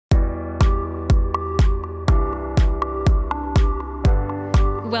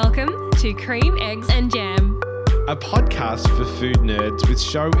Welcome to Cream, Eggs and Jam, a podcast for food nerds with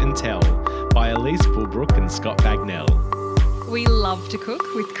show and tell by Elise Bulbrook and Scott Bagnell. We love to cook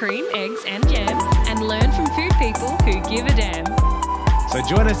with cream, eggs and jam and learn from food people who give a damn. So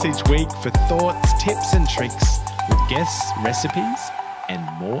join us each week for thoughts, tips and tricks with guests, recipes and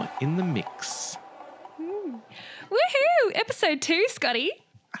more in the mix. Woohoo! Episode 2, Scotty.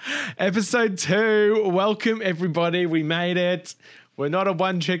 Episode 2. Welcome everybody. We made it. We're not a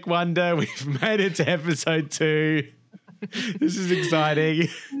one-trick wonder. We've made it to episode 2. This is exciting.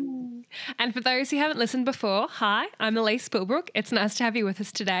 And for those who haven't listened before, hi, I'm Elise Bulbrook. It's nice to have you with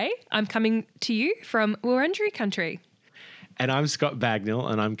us today. I'm coming to you from Wurundjeri country. And I'm Scott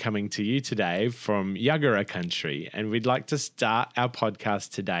Bagnell, and I'm coming to you today from Yuggera country. And we'd like to start our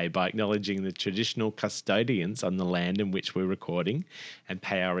podcast today by acknowledging the traditional custodians on the land in which we're recording and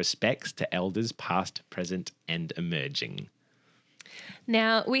pay our respects to elders past, present and emerging.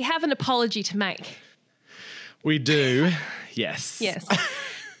 Now, we have an apology to make. We do, yes. Yes.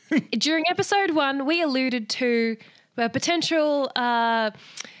 During episode 1, we alluded to potential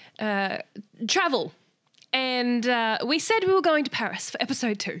travel. And we said we were going to Paris for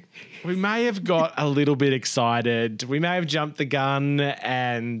episode 2. We may have got a little bit excited. We may have jumped the gun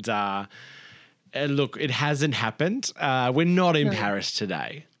and look, it hasn't happened. We're not in Paris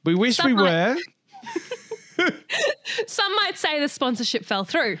today. We wish we were. Some might say the sponsorship fell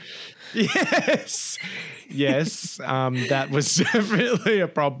through. Yes. Yes, that was definitely a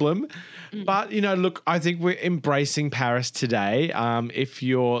problem. But, you know, look, I think we're embracing Paris today. If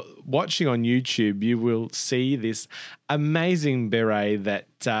you're watching on YouTube, you will see this amazing beret that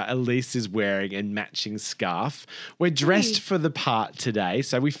Elise is wearing and matching scarf. We're dressed for the part today,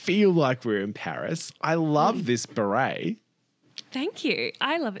 so we feel like we're in Paris. I love this beret. Thank you.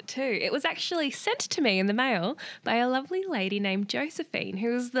 I love it too. It was actually sent to me in the mail by a lovely lady named Josephine,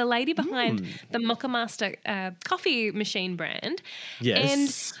 who is the lady behind the Mocha Master coffee machine brand.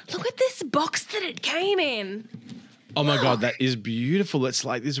 Yes. And look at this box that it came in. Oh my God, that is beautiful. It's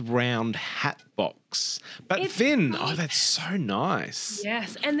like this round hat box, but thin. Oh, that's so nice.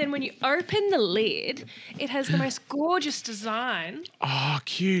 Yes. And then when you open the lid, it has the most gorgeous design. Oh,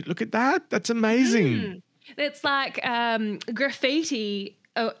 cute. Look at that. That's amazing. It's like graffiti,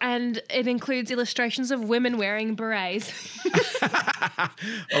 and it includes illustrations of women wearing berets. Oh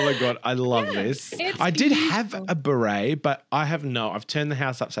my God, I love this. I did have a beret, but I've turned the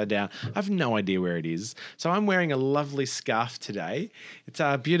house upside down. I have no idea where it is. So I'm wearing a lovely scarf today. It's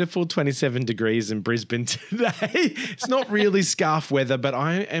a beautiful 27 degrees in Brisbane today. It's not really scarf weather, but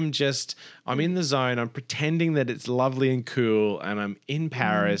I'm in the zone. I'm pretending that it's lovely and cool, and I'm in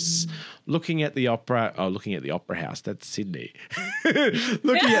Paris looking at the opera house. That's Sydney.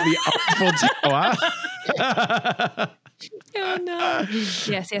 Looking at the Eiffel Tower. Oh, no.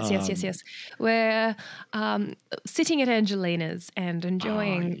 Yes. We're sitting at Angelina's and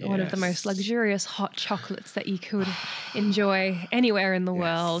enjoying one of the most luxurious hot chocolates that you could enjoy anywhere in the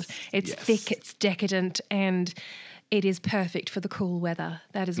world. It's thick, it's decadent, and it is perfect for the cool weather.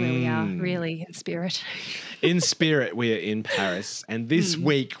 That is where we are, really, in spirit. In spirit, we are in Paris. And this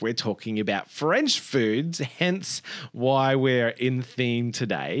week, we're talking about French foods, hence why we're in theme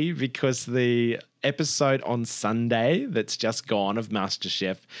today, because the episode on Sunday that's just gone of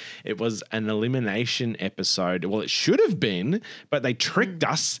Masterchef, it was an elimination episode. Well, it should have been, but they tricked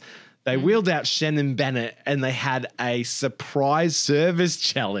us. They wheeled out Shannon Bennet and they had a surprise service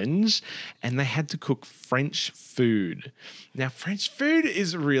challenge and they had to cook French food. Now, French food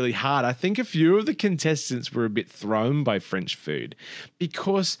is really hard. I think a few of the contestants were a bit thrown by French food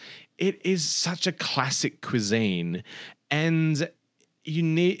because it is such a classic cuisine and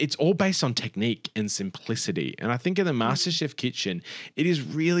it's all based on technique and simplicity. And I think in the MasterChef kitchen, it is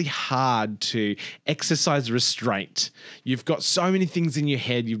really hard to exercise restraint. You've got so many things in your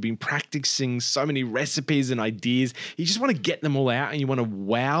head. You've been practicing so many recipes and ideas. You just want to get them all out and you want to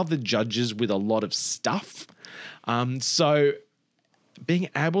wow the judges with a lot of stuff. So being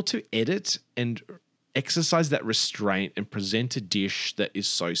able to edit and exercise that restraint and present a dish that is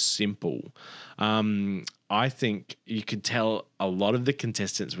so simple, I think you could tell a lot of the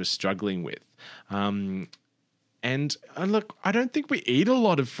contestants were struggling with. And look, I don't think we eat a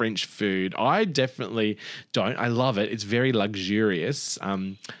lot of French food. I definitely don't. I love it. It's very luxurious.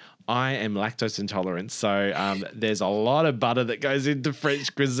 I am lactose intolerant, so there's a lot of butter that goes into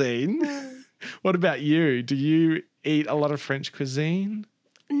French cuisine. What about you? Do you eat a lot of French cuisine?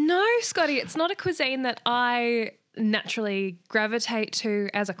 No, Scotty, it's not a cuisine that I naturally gravitate to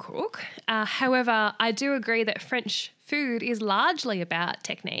as a cook. However, I do agree that French food is largely about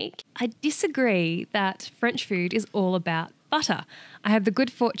technique. I disagree that French food is all about butter. I had the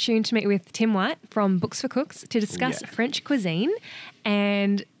good fortune to meet with Tim White from Books for Cooks to discuss French cuisine,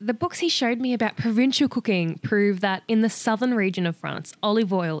 and the books he showed me about provincial cooking prove that in the southern region of France,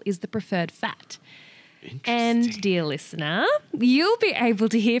 olive oil is the preferred fat. And, dear listener, you'll be able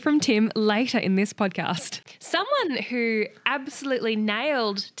to hear from Tim later in this podcast. Someone who absolutely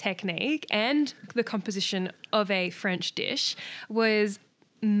nailed technique and the composition of a French dish was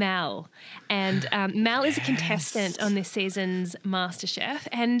Mel. And Mel is a contestant on this season's MasterChef,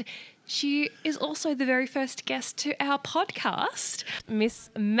 and she is also the very first guest to our podcast, Miss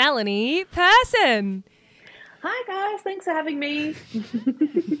Melanie Persson. Hi, guys. Thanks for having me.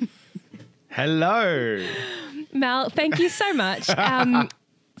 Hello. Mel, thank you so much.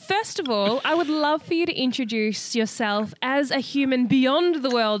 First of all, I would love for you to introduce yourself as a human beyond the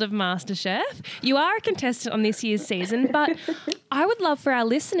world of MasterChef. You are a contestant on this year's season, but I would love for our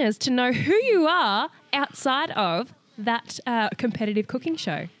listeners to know who you are outside of that competitive cooking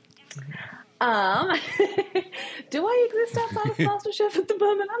show. Do I exist outside of MasterChef at the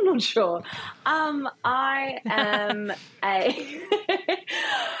moment? I'm not sure. I am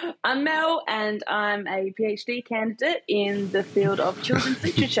I'm Mel, and I'm a PhD candidate in the field of children's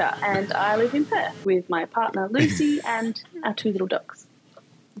literature, and I live in Perth with my partner Lucy and our 2 little dogs.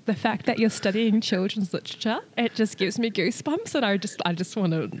 The fact that you're studying children's literature, it just gives me goosebumps, and I just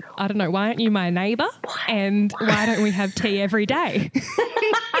want to, I don't know, why aren't you my neighbour? And why don't we have tea every day?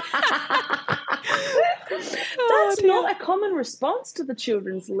 That's not a common response to the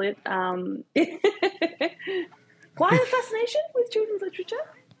children's lit. Why the fascination with children's literature?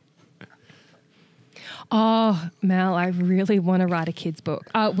 Oh, Mel, I really want to write a kid's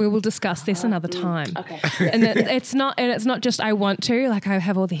book. We will discuss this another time. Okay. And it's not just I want to, like I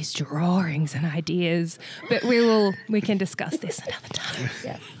have all these drawings and ideas, but we can discuss this another time.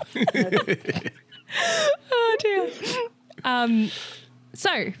 Yeah. Oh dear.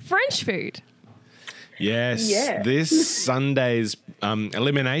 So French food. Yes, this Sunday's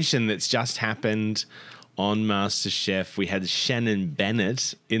elimination that's just happened on MasterChef, we had Shannon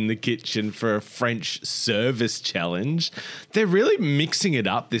Bennet in the kitchen for a French service challenge. They're really mixing it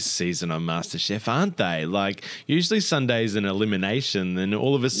up this season on MasterChef, aren't they? Like, usually Sunday's an elimination, then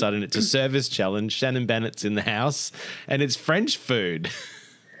all of a sudden it's a service challenge. Shannon Bennett's in the house, and it's French food.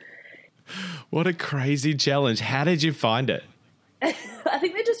 What a crazy challenge. How did you find it? I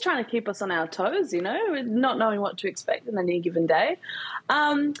think they're just trying to keep us on our toes, not knowing what to expect on any given day.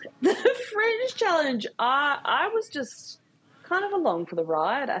 The French challenge, I was just kind of along for the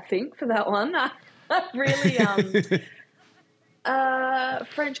ride, I think, for that one. I really,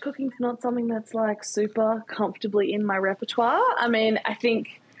 French cooking's not something that's like super comfortably in my repertoire. I mean, I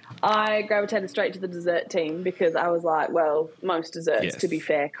think I gravitated straight to the dessert team because I was like, well, most desserts, to be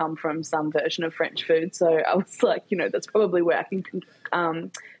fair, come from some version of French food. So I was like, that's probably where I can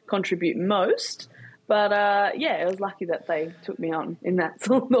contribute most. But, it was lucky that they took me on in that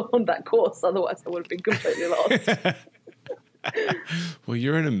on that course. Otherwise, I would have been completely lost. Well,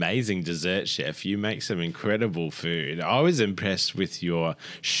 you're an amazing dessert chef. You make some incredible food. I was impressed with your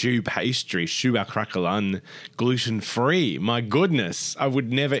choux pastry, choux à craquelin, gluten-free. My goodness, I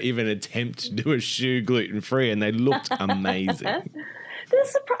would never even attempt to do a choux gluten-free, and they looked amazing.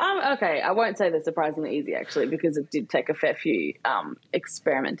 Okay, I won't say they're surprisingly easy, actually, because it did take a fair few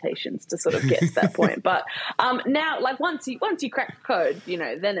experimentations to sort of get to that point. But now, like once you crack the code,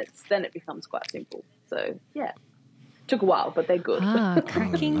 then it becomes quite simple. So yeah. Took a while, but they're good.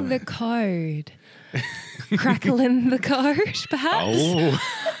 Cracking the code. Crackling the code, perhaps?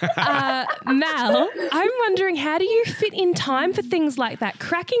 Mal, I'm wondering, how do you fit in time for things like that?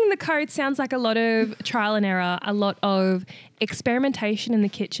 Cracking the code sounds like a lot of trial and error, a lot of experimentation in the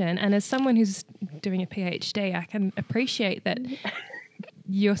kitchen. And as someone who's doing a PhD, I can appreciate that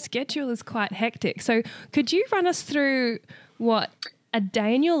your schedule is quite hectic. So could you run us through what a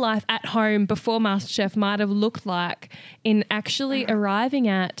day in your life at home before MasterChef might have looked like in actually arriving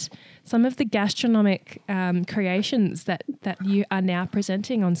at some of the gastronomic creations that you are now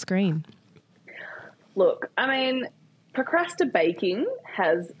presenting on screen? Look, I mean, procrastinating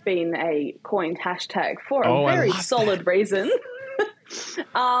has been a coined hashtag for a very solid reason.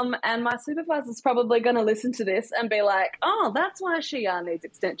 And my supervisor's probably going to listen to this and be like, oh, that's why she needs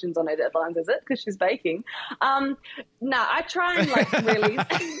extensions on her deadlines, is it? Because she's baking. No, I try and really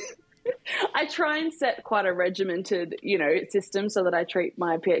I try and set quite a regimented, system so that I treat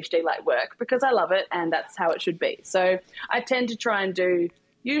my PhD like work because I love it and that's how it should be. So I tend to try and do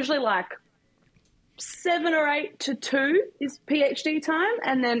usually like 7 or 8 to 2 is PhD time,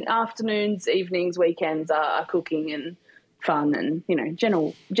 and then afternoons, evenings, weekends are cooking and fun and,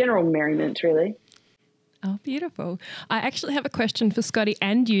 general merriment, really. Oh, beautiful. I actually have a question for Scotty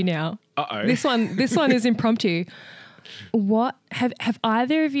and you now. Uh-oh. This one is impromptu. What have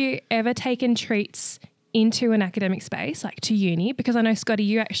either of you ever taken treats into an academic space, like to uni? Because I know, Scotty,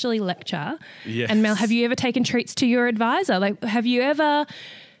 you actually lecture. Yes. And Mel, have you ever taken treats to your advisor? Like, have you ever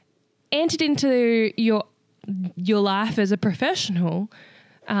entered into your life as a professional,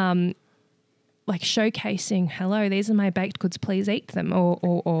 like showcasing, hello, these are my baked goods, please eat them,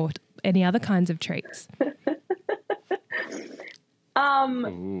 or any other kinds of treats?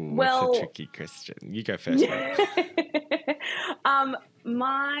 Ooh, well, that's a tricky question. You go first.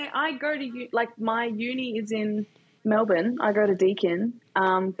 I go to my uni is in Melbourne. I go to Deakin,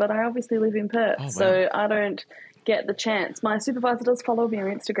 but I obviously live in Perth, wow. so I don't get the chance. My supervisor does follow me on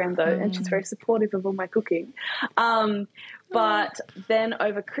Instagram though, and she's very supportive of all my cooking. But then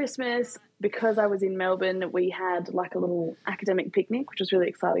over Christmas, because I was in Melbourne, we had like a little academic picnic, which was really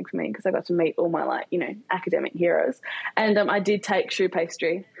exciting for me because I got to meet all my academic heroes. And I did take choux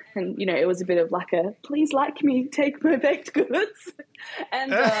pastry, and it was a bit of like a please like me, take my baked goods.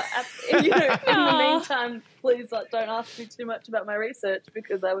 And in the meantime, please don't ask me too much about my research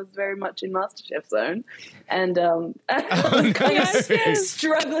because I was very much in Masterchef zone, and I was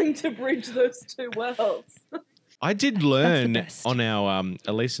struggling to bridge those two worlds. I did learn on our,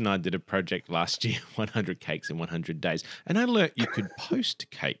 Elise and I did a project last year, 100 cakes in 100 days, and I learned you could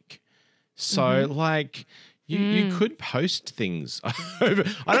post cake. So you could post things. I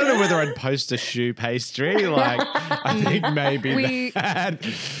don't know whether I'd post a choux pastry. I think maybe that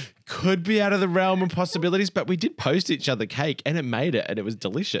could be out of the realm of possibilities, but we did post each other cake and it made it and it was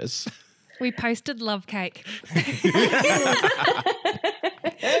delicious. We posted love cake.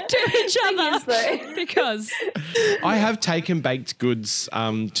 To each other because I have taken baked goods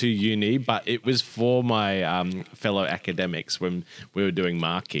to uni, but it was for my fellow academics when we were doing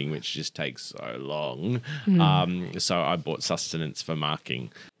marking, which just takes so long. So I bought sustenance for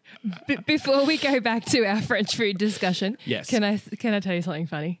marking. Before we go back to our French food discussion, yes, can I tell you something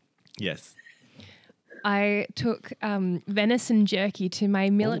funny? Yes. I took venison jerky to my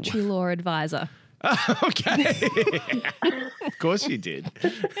military law advisor. Okay. Of course you did.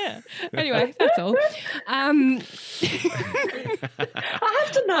 Yeah. Anyway, that's all. I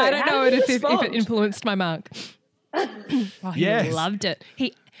have to know. I don't know if it influenced my mark. He loved it.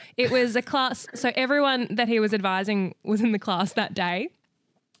 It was a class, so everyone that he was advising was in the class that day,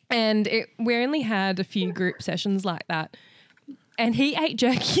 and we only had a few group sessions like that. And he ate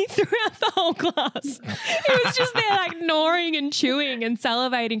jerky throughout the whole class. He was just there gnawing and chewing and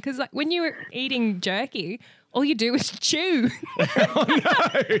salivating because when you were eating jerky, all you do is chew. Oh, no.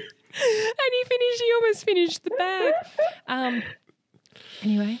 And he almost finished the bag.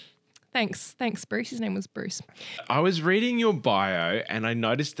 Anyway, thanks, Bruce. His name was Bruce. I was reading your bio and I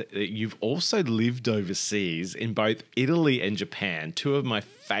noticed that you've also lived overseas in both Italy and Japan, two of my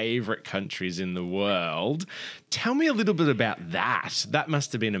favourite countries in the world. Tell me a little bit about that. That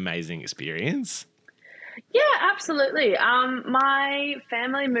must have been an amazing experience. Yeah, absolutely. My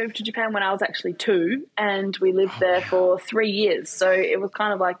family moved to Japan when I was actually 2, and we lived there for 3 years. So it was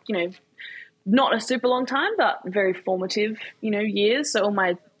kind of not a super long time, but very formative, years. So all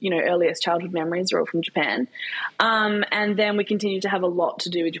my, earliest childhood memories are all from Japan. And then we continued to have a lot to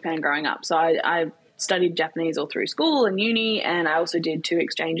do with Japan growing up. So I studied Japanese all through school and uni, and I also did 2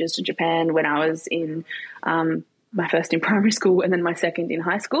 exchanges to Japan when I was in my first in primary school and then my second in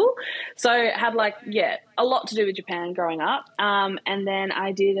high school. So I had a lot to do with Japan growing up. And then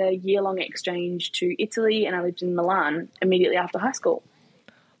I did a year-long exchange to Italy, and I lived in Milan immediately after high school.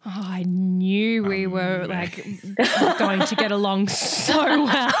 Oh, I knew we were going to get along so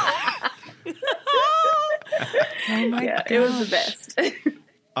well. Oh my gosh. It was the best.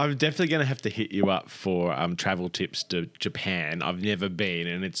 I'm definitely going to have to hit you up for travel tips to Japan. I've never been,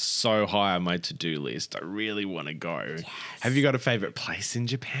 and it's so high on my to-do list. I really want to go. Yes. Have you got a favourite place in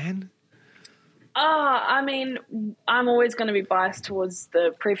Japan? I mean, I'm always going to be biased towards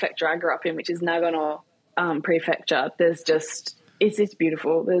the prefecture I grew up in, which is Nagano Prefecture. It's just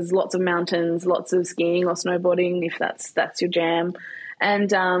beautiful. There's lots of mountains, lots of skiing or snowboarding, if that's your jam.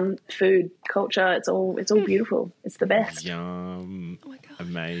 And food, culture, it's all beautiful. It's the best. Yum. Oh my God.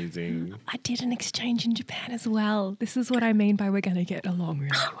 Amazing. I did an exchange in Japan as well. This is what I mean by we're going to get along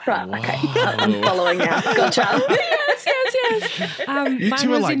really well. Right, okay. I'm following now. Gotcha. Yes. You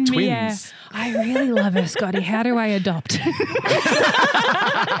two are like twins. I really love her, Scotty. How do I adopt?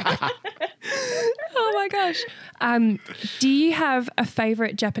 Oh my gosh. Do you have a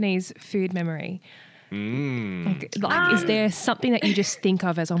favourite Japanese food memory? Is there something that you just think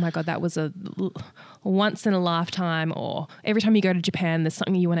of as, oh my God, that was a once in a lifetime, or every time you go to Japan, there's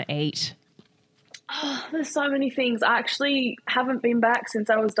something you want to eat? Oh, there's so many things. I actually haven't been back since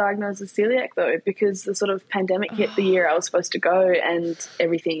I was diagnosed with celiac, though, because the sort of pandemic hit the year I was supposed to go and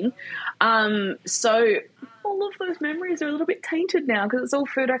everything. So all of those memories are a little bit tainted now because it's all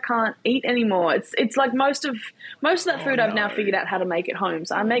food I can't eat anymore. It's like most of that food I've now figured out how to make at home.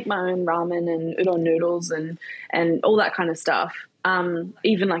 So I make my own ramen and udon noodles and all that kind of stuff.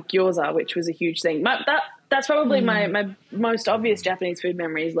 Even like gyoza, which was a huge thing. That's probably my most obvious Japanese food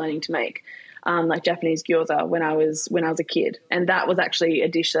memory is learning to make. Like Japanese gyoza when I was a kid, and that was actually a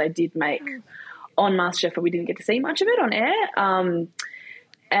dish that I did make on MasterChef, but we didn't get to see much of it on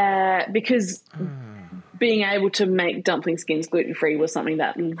air because being able to make dumpling skins gluten-free was something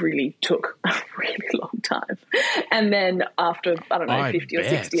that really took a really long time. And then after, 50 or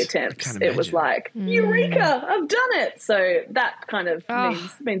 60 attempts, it was like, eureka, I've done it. So that kind of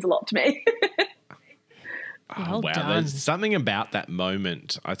means a lot to me. Oh, wow. Done. There's something about that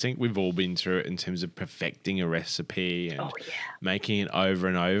moment. I think we've all been through it in terms of perfecting a recipe and making it over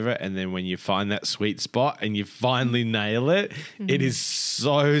and over. And then when you find that sweet spot and you finally nail it, it is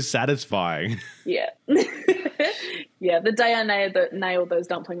so satisfying. Yeah. Yeah, the day I nailed those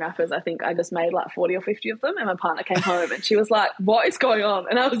dumpling wrappers, I think I just made like 40 or 50 of them, and my partner came home and she was like, what is going on?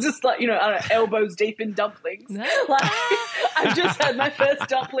 And I was just like, elbows deep in dumplings. Like, I just had my first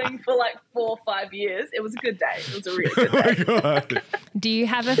dumpling for like 4 or 5 years. It was a good day. It was a really good day. Oh, my God. Do you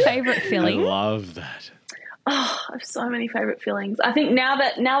have a favourite filling? I love that. Oh, I have so many favourite fillings. I think now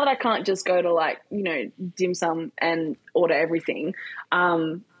that I can't just go to like, dim sum and order everything,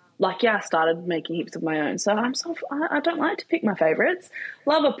 I started making heaps of my own. So I don't like to pick my favourites.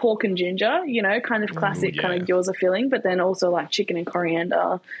 Love a pork and ginger, kind of classic kind of gyoza filling, but then also like chicken and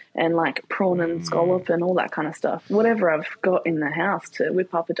coriander and like prawn and scallop and all that kind of stuff. Whatever I've got in the house to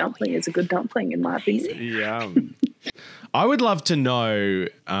whip up a dumpling is a good dumpling in my opinion. Yeah. I would love to know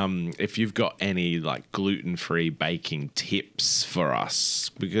if you've got any like gluten-free baking tips for us,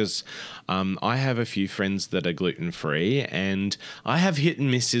 because I have a few friends that are gluten-free and I have hit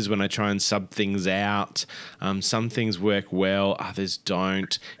and misses when I try and sub things out. Some things work well, others don't.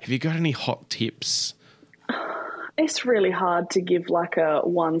 Have you got any hot tips? It's really hard to give like a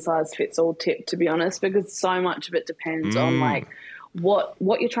one-size-fits-all tip, to be honest, because so much of it depends on like what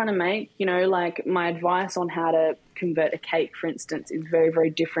you're trying to make. Like my advice on how to convert a cake, for instance, is very, very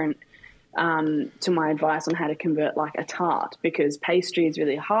different to my advice on how to convert like a tart, because pastry is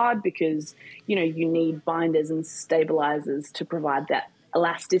really hard because, you need binders and stabilizers to provide that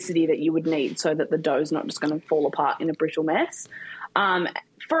elasticity that you would need so that the dough's not just going to fall apart in a brittle mess.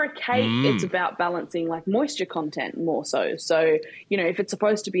 For a cake, it's about balancing like moisture content more so. So, if it's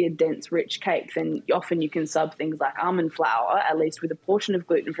supposed to be a dense, rich cake, then often you can sub things like almond flour, at least with a portion of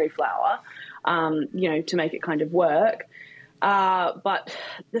gluten-free flour, to make it kind of work. But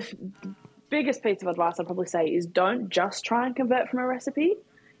the biggest piece of advice I'd probably say is don't just try and convert from a recipe.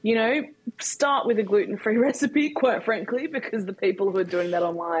 Start with a gluten-free recipe, quite frankly, because the people who are doing that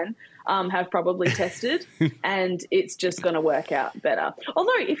online have probably tested and it's just going to work out better.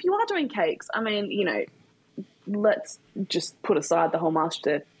 Although if you are doing cakes, I mean, let's just put aside the whole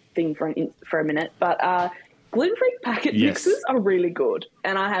master thing for a minute, but gluten-free packet mixes are really good,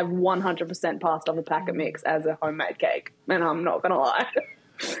 and I have 100% passed off a packet mix as a homemade cake, and I'm not going to lie.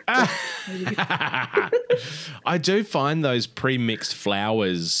 I do find those pre-mixed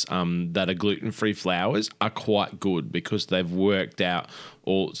flours that are gluten-free flours are quite good because they've worked out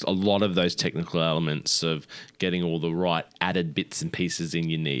a lot of those technical elements of getting all the right added bits and pieces in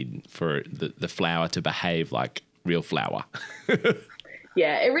you need for the flour to behave like real flour.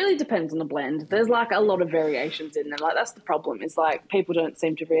 Yeah, it really depends on the blend. There's like a lot of variations in there. Like that's the problem, is like people don't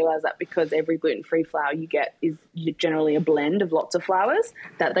seem to realize that because every gluten-free flour you get is generally a blend of lots of flours,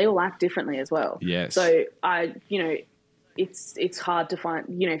 that they all act differently as well. Yes. So it's hard to find,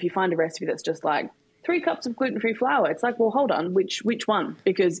 if you find a recipe that's just like 3 cups of gluten-free flour, it's like, well, hold on, which one?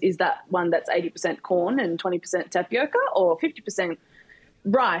 Because is that one that's 80% corn and 20% tapioca, or 50%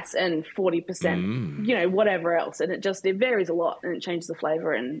 rice and 40%, whatever else, and it varies a lot and it changes the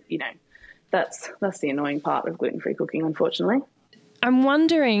flavor, and that's the annoying part of gluten-free cooking, unfortunately. I'm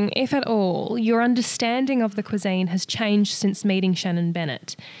wondering if at all your understanding of the cuisine has changed since meeting Shannon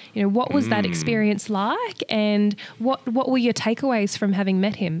Bennet. What was that experience like, and what were your takeaways from having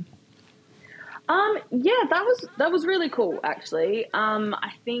met him? That was really cool, actually.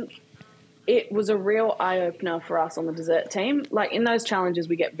 I think it was a real eye-opener for us on the dessert team. Like in those challenges,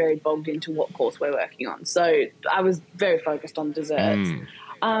 we get very bogged into what course we're working on. So I was very focused on desserts.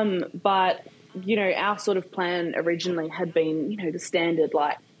 But, our sort of plan originally had been, the standard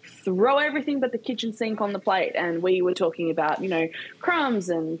like throw everything but the kitchen sink on the plate. And we were talking about, crumbs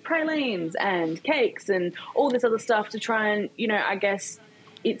and pralines and cakes and all this other stuff to try and, I guess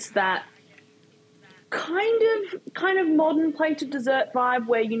it's that kind of modern plated dessert vibe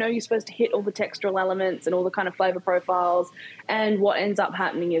where, you're supposed to hit all the textural elements and all the kind of flavor profiles. And what ends up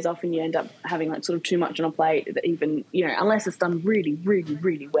happening is often you end up having like sort of too much on a plate that even, unless it's done really, really,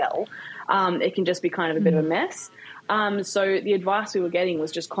 really well, it can just be kind of a bit of a mess. So the advice we were getting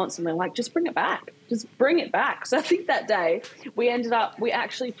was just constantly like, just bring it back. Just bring it back. So I think that day we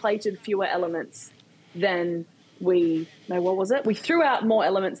actually plated fewer elements than we threw out more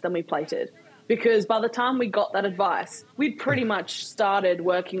elements than we plated. Because by the time we got that advice, we'd pretty much started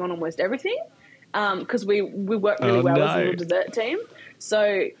working on almost everything because we worked really well as a little dessert team.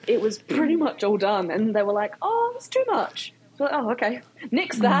 So it was pretty much all done. And they were like, oh, it's too much. So, oh, okay.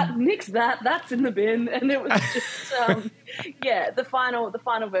 Nix that. That's in the bin. And it was just, the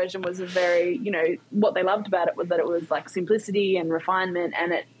final version was a very, what they loved about it was that it was like simplicity and refinement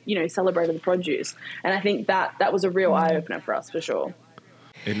and it, celebrated the produce. And I think that was a real eye-opener for us for sure.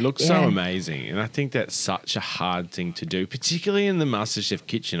 It looks so amazing, and I think that's such a hard thing to do, particularly in the MasterChef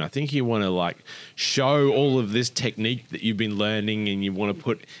kitchen. I think you want to show all of this technique that you've been learning, and you want to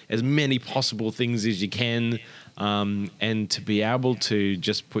put as many possible things as you can, and to be able to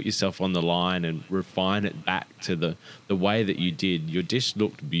just put yourself on the line and refine it back to the way that you did. Your dish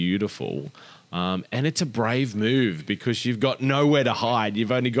looked beautiful. And it's a brave move because you've got nowhere to hide.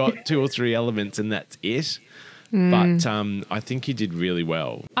 You've only got 2 or 3 elements, and that's it. But I think you did really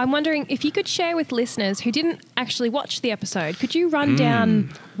well. I'm wondering if you could share with listeners who didn't actually watch the episode, could you run down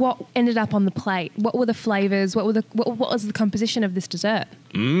what ended up on the plate? What were the flavours? What was the composition of this dessert?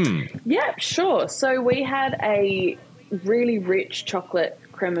 Yeah, sure. So we had a really rich chocolate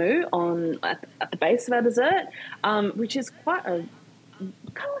cremeux at the base of our dessert, which is quite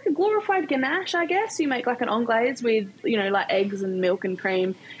kind of like a glorified ganache, I guess. You make like an anglaise with, like eggs and milk and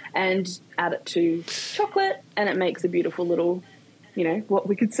cream and add it to chocolate, and it makes a beautiful little, what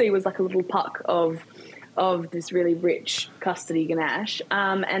we could see was like a little puck of this really rich custardy ganache.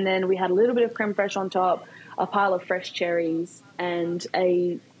 And then we had a little bit of creme fraiche on top, a pile of fresh cherries, and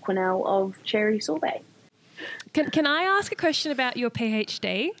a quenelle of cherry sorbet. Can I ask a question about your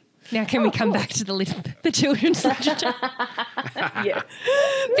PhD? Now, can we come back to the children's literature? Yes.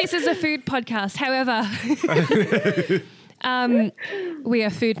 This is a food podcast. However, we are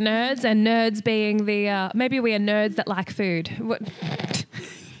food nerds, and nerds being maybe we are nerds that like food.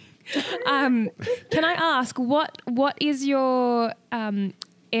 Can I ask what is your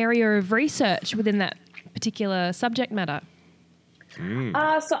area of research within that particular subject matter?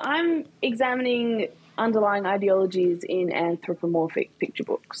 So I'm examining underlying ideologies in anthropomorphic picture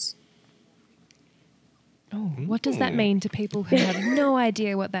books. Oh, what does that mean to people who have no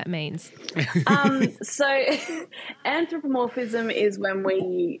idea what that means? So anthropomorphism is when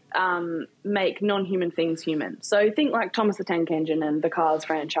we make non-human things human. So think like Thomas the Tank Engine and the Cars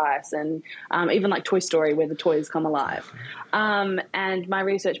franchise, and even like Toy Story where the toys come alive. And my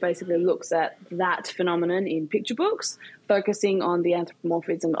research basically looks at that phenomenon in picture books, focusing on the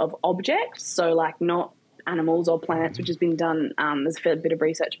anthropomorphism of objects, so like not animals or plants, which has been done. There's a fair bit of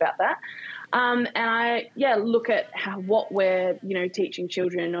research about that. And I, look at what we're, teaching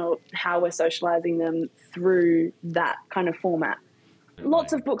children or how we're socializing them through that kind of format.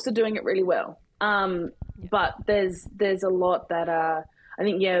 Lots of books are doing it really well. But there's a lot that I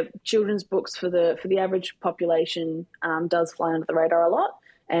think, children's books for the average population does fly under the radar a lot.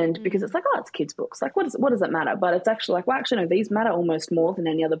 And because it's like, oh, it's kids' books. Like, what does it matter? But it's actually like, well, actually, no, these matter almost more than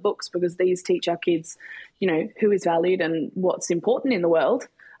any other books because these teach our kids, who is valued and what's important in the world.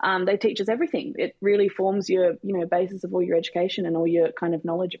 They teach us everything. It really forms your, basis of all your education and all your kind of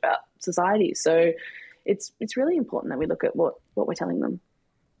knowledge about society. So it's really important that we look at what we're telling them.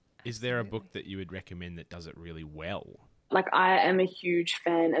 Is there a book that you would recommend that does it really well? Like I am a huge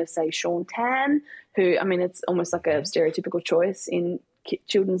fan of, say, Sean Tan, who, it's almost like a stereotypical choice in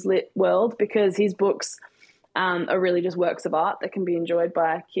children's lit world because his books are really just works of art that can be enjoyed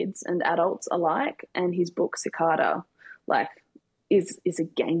by kids and adults alike. And his book, Cicada, is a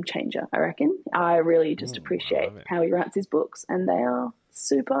game changer, I reckon. I really just appreciate how he writes his books, and they are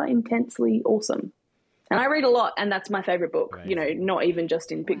super intensely awesome. And I read a lot, and that's my favourite book, Right. Not even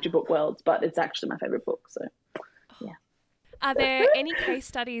just in picture book worlds, but it's actually my favourite book. So, yeah. Are there any case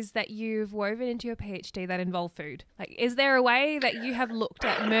studies that you've woven into your PhD that involve food? Like, is there a way that you have looked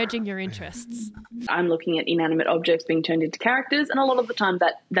at merging your interests? I'm looking at inanimate objects being turned into characters, and a lot of the time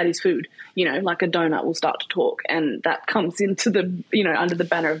that is food. You know, like a donut will start to talk, and that comes into the, you know, under the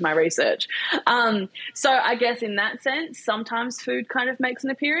banner of my research. So I guess in that sense, sometimes food kind of makes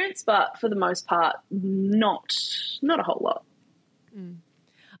an appearance, but for the most part, not a whole lot.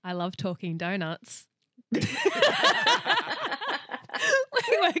 I love talking donuts. Where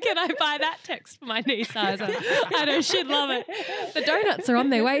can I buy that text for my niece, Isa? I know she'd love it. The donuts are on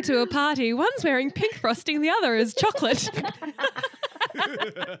their way to a party. One's wearing pink frosting, the other is chocolate.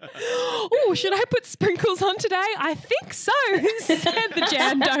 Oh, should I put sprinkles on today? I think so, said the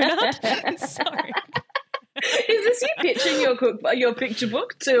jam donut. Sorry. Is this you pitching your picture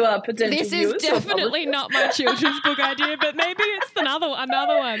book to potential viewers? This is definitely not my children's book idea, but maybe it's another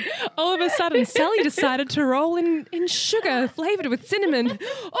one. All of a sudden, Sally decided to roll in sugar flavoured with cinnamon.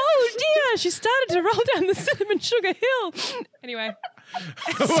 Oh dear, she started to roll down the cinnamon sugar hill. Anyway.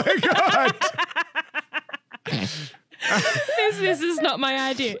 Oh my God. This is not my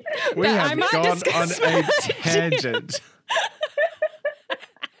idea. We have gone on a tangent.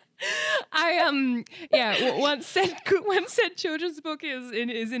 Once said children's book is in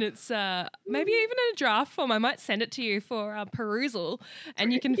its maybe even in a draft form. I might send it to you for perusal,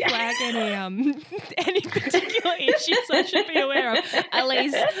 and you can flag any particular issues I should be aware of.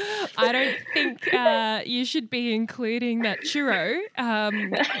 Elise, I don't think you should be including that churro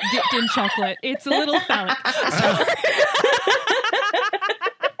dipped in chocolate. It's a little phallic. Sorry.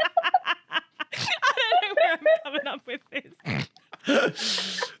 I don't know where I'm coming up with this.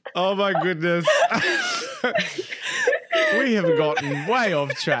 Oh my goodness. We have gotten way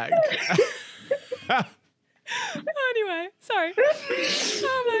off track. Anyway, sorry.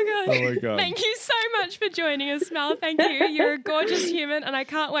 Oh my God. Thank you so much for joining us, Mel. Thank you. You're a gorgeous human, and I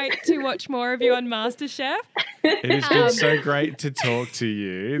can't wait to watch more of you on MasterChef. It has been so great to talk to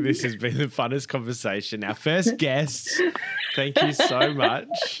you. This has been the funnest conversation. Our first guest. Thank you so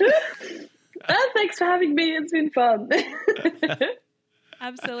much. Thanks for having me. It's been fun.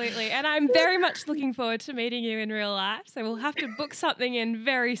 Absolutely. And I'm very much looking forward to meeting you in real life. So we'll have to book something in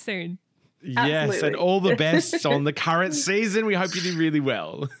very soon. Yes, Absolutely. and all the best on the current season. We hope you do really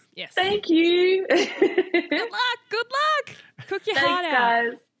well. Yes. Thank you. Good luck. Cook your heart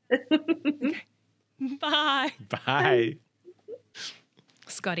out. Thanks, guys. Bye. Bye.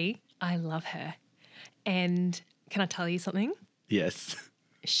 Scotty, I love her. And can I tell you something? Yes.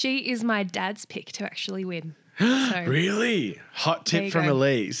 She is my dad's pick to actually win. So, really? Hot tip from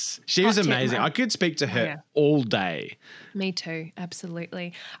Elise. She was amazing. I could speak to her all day. Me too.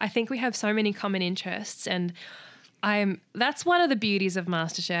 Absolutely. I think we have so many common interests, and that's one of the beauties of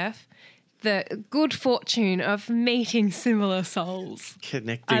MasterChef, the good fortune of meeting similar souls.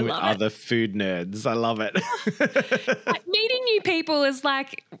 Connecting with other food nerds. I love it. Meeting new people is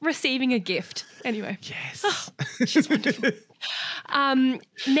like receiving a gift. Anyway. Yes. Oh, she's wonderful.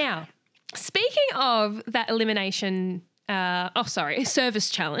 Now, speaking of that elimination, service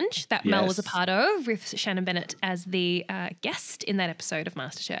challenge that Mel was a part of with Shannon Bennet as the guest in that episode of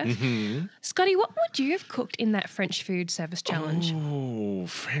MasterChef. Mm-hmm. Scotty, what would you have cooked in that French food service challenge? Oh,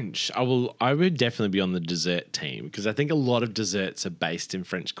 French. I would definitely be on the dessert team because I think a lot of desserts are based in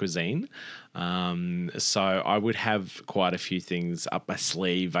French cuisine. So I would have quite a few things up my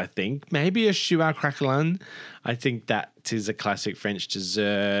sleeve, I think. Maybe a choux à craquelin. I think that is a classic French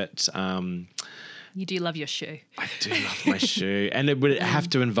dessert. You do love your choux. I do love my choux. And it would have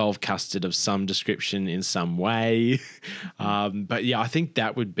to involve custard of some description in some way. But yeah, I think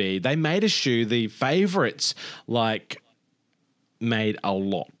that would be, they made a choux, the favourites, made a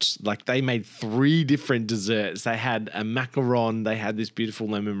lot. They made 3 different desserts. They had a macaron, they had this beautiful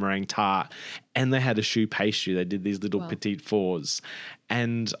lemon meringue tart, and they had a choux pastry. They did these little petite fours.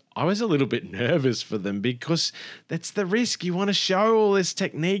 And I was a little bit nervous for them because that's the risk. You want to show all this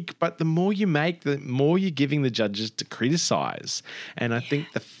technique, but the more you make, the more you're giving the judges to criticize. And I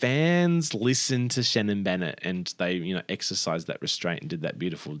think the fans listened to Shannon Bennet and they, exercised that restraint and did that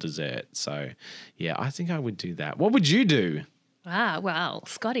beautiful dessert. So, yeah, I think I would do that. What would you do? Well,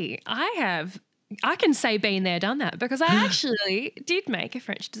 Scotty, I can say been there, done that because I actually did make a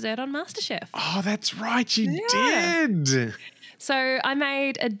French dessert on MasterChef. Oh, that's right. You did. So I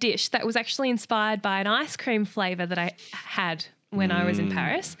made a dish that was actually inspired by an ice cream flavour that I had when I was in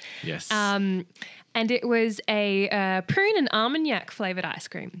Paris. Yes. And it was a prune and Armagnac flavoured ice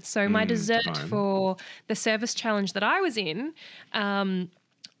cream. So my dessert for the service challenge that I was in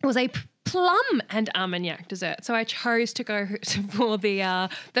was a plum and Armagnac dessert. So I chose to go for the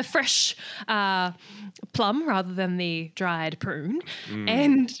fresh plum rather than the dried prune,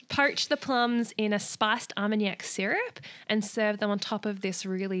 and poached the plums in a spiced Armagnac syrup and served them on top of this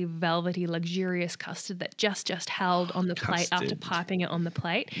really velvety, luxurious custard that just held on the plate after piping it on the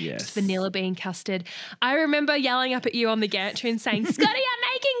plate. Yes. Just vanilla bean custard. I remember yelling up at you on the gantry and saying, "Scotty, I'm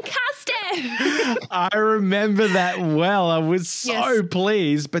making custard." I remember that well. I was so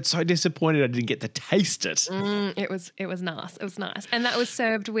pleased, but so disappointed I didn't get to taste it. It was nice. It was nice, and that was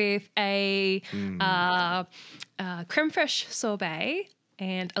served with a creme fraiche sorbet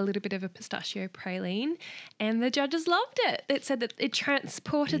and a little bit of a pistachio praline, and the judges loved it. It said that it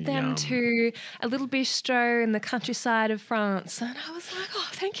transported them to a little bistro in the countryside of France, and I was like, "Oh,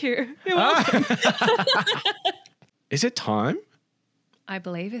 thank you. You're welcome." Is it time? I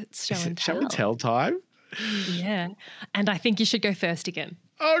believe it's show and tell. Show and tell time? Yeah, and I think you should go first again.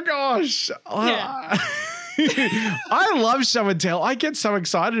 Oh gosh. Yeah. I love show and tell. I get so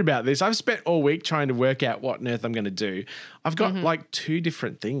excited about this. I've spent all week trying to work out what on earth I'm going to do. I've got like 2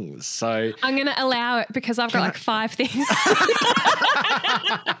 different things. So I'm going to allow it because I've got like 5 things.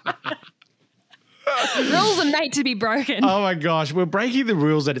 Rules are made to be broken. Oh my gosh, we're breaking the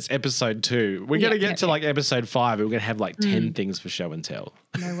rules that it's episode 2. We're going to get to like episode 5 and we're going to have like 10 things for show and tell.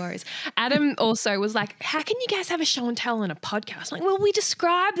 No worries. Adam also was like, "How can you guys have a show and tell on a podcast?" I'm like, well, we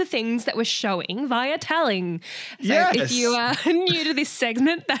describe the things that we're showing via telling. So if you are new to this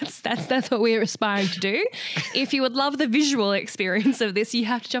segment, that's what we're aspiring to do. If you would love the visual experience of this, you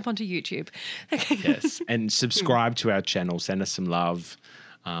have to jump onto YouTube. Yes, and subscribe to our channel. Send us some love.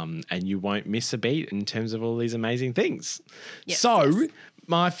 And you won't miss a beat in terms of all these amazing things. Yes,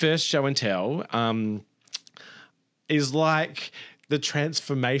 my first show and tell is like the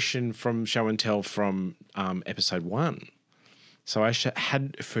transformation from show and tell from episode 1. So I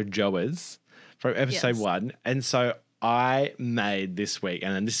had feijoas from episode 1. And so I made this week,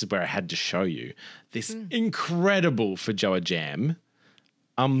 and then this is where I had to show you, this incredible feijoa jam.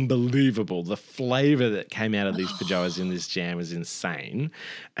 Unbelievable. The flavor that came out of these feijoas in this jam is insane.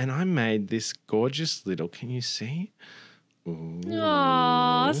 And I made this gorgeous little, can you see?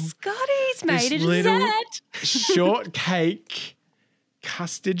 Oh, Scotty's made it as that. Shortcake,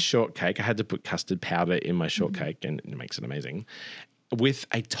 custard shortcake. I had to put custard powder in my shortcake and it makes it amazing. With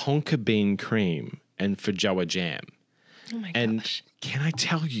a tonka bean cream and feijoa jam. Oh my and gosh. Can I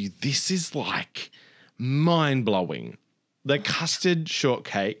tell you, this is like mind-blowing. The custard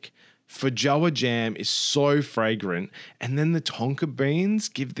shortcake, feijoa jam is so fragrant. And then the tonka beans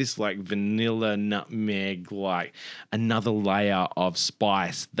give this like vanilla, nutmeg, like another layer of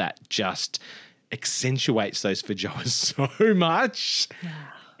spice that just accentuates those feijoas so much. Wow.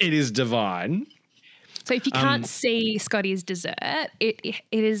 It is divine. So if you can't see Scotty's dessert, it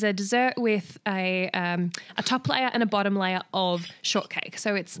is a dessert with a top layer and a bottom layer of shortcake.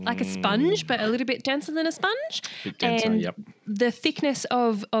 So it's like a sponge, but a little bit denser than a sponge. Bit denser, and the thickness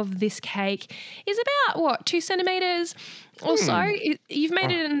of this cake is about, 2 centimetres or so. You've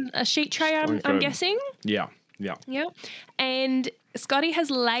made it in a sheet tray, I'm guessing. Yeah. Yeah. And Scotty has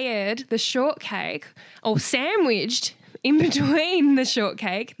layered the shortcake or sandwiched in between the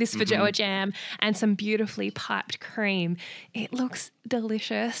shortcake, this feijoa jam, and some beautifully piped cream. It looks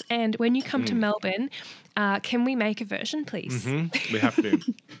delicious. And when you come to Melbourne, can we make a version, please? We have to.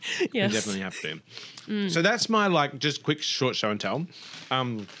 Yes. We definitely have to. So that's my just quick short show and tell.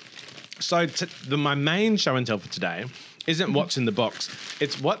 My main show and tell for today isn't what's in the box.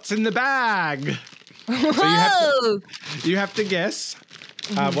 It's what's in the bag. So you have to guess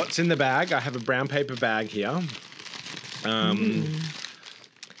what's in the bag. I have a brown paper bag here. All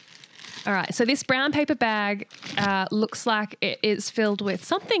right, so this brown paper bag looks like it is filled with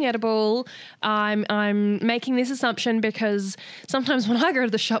something edible. I'm making this assumption because sometimes when I go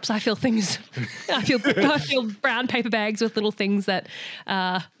to the shops, I feel things. I feel brown paper bags with little things that,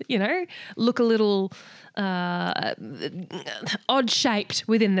 look a little odd shaped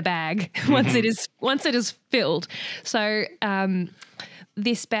within the bag once it is filled. So.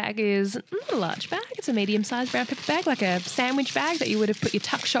 This bag is not a large bag. It's a medium-sized brown paper bag, like a sandwich bag that you would have put your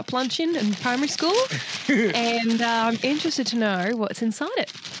tuck shop lunch in primary school. And I'm interested to know what's inside it.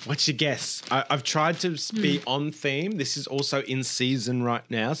 What's your guess? I've tried to be on theme. This is also in season right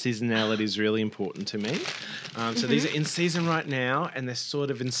now. Seasonality is really important to me. So these are in season right now, and they're sort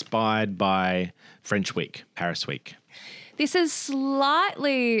of inspired by French Week, Paris Week. This is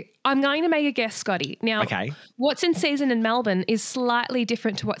slightly, I'm going to make a guess, Scotty. Now, what's in season in Melbourne is slightly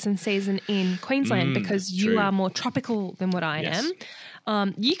different to what's in season in Queensland because you are more tropical than what I am.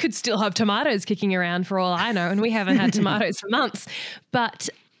 You could still have tomatoes kicking around for all I know, and we haven't had tomatoes for months. But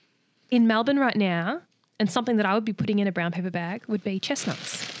in Melbourne right now, and something that I would be putting in a brown paper bag would be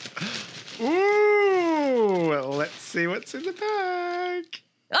chestnuts. Ooh, let's see what's in the bag.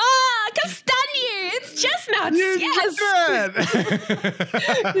 Oh, castagni! It's chestnuts. Yes.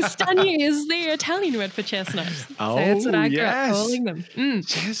 Castagni is the Italian word for chestnuts. Oh, so that's what I grew up calling them.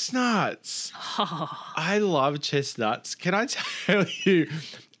 Chestnuts. I love chestnuts. Can I tell you?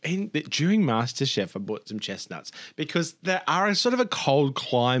 During Masterchef, I bought some chestnuts because there are a sort of a cold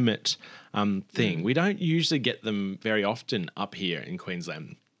climate thing. We don't usually get them very often up here in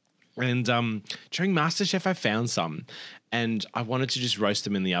Queensland. And during Masterchef, I found some and I wanted to just roast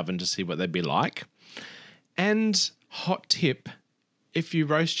them in the oven to see what they'd be like. And hot tip, if you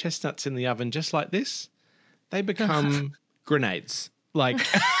roast chestnuts in the oven just like this, they become grenades. Like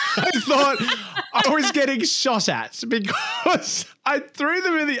I thought I was getting shot at because I threw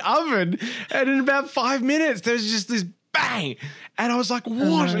them in the oven and in about 5 minutes there was just this bang. And I was like,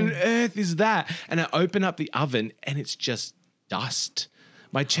 what on earth is that? And I open up the oven and it's just dust.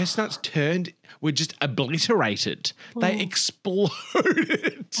 My chestnuts were just obliterated. They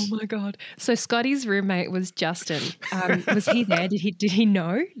exploded. Oh my God. So Scotty's roommate was Justin. Was he there? Did he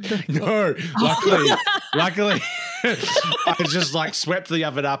know? No. Luckily, I just like swept the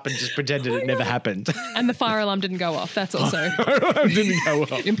oven up and just pretended it never happened. And the fire alarm didn't go off. That's also didn't go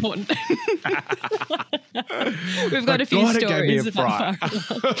off. Important. We've got a few stories about fire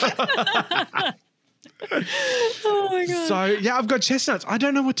alarm. Oh my God. So, yeah, I've got chestnuts. I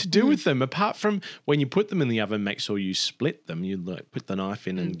don't know what to do with them apart from when you put them in the oven, make sure you split them. You put the knife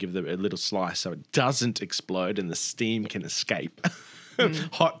in and give them a little slice so it doesn't explode and the steam can escape.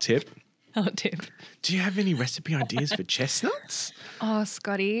 Hot tip. Hot tip. Do you have any recipe ideas for chestnuts? Oh,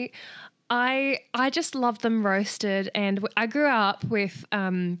 Scotty, I just love them roasted, and I grew up with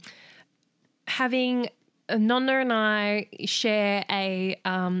having Nonna and I share a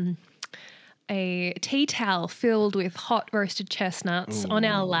tea towel filled with hot roasted chestnuts on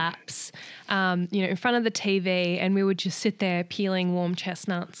our laps, in front of the TV, and we would just sit there peeling warm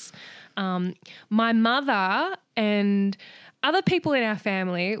chestnuts. My mother and other people in our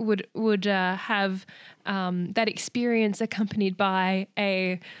family would have that experience accompanied by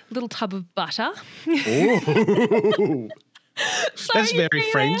a little tub of butter. Oh. So that's very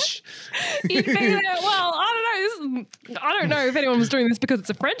French. You'd be there. Well, I don't know if anyone was doing this because it's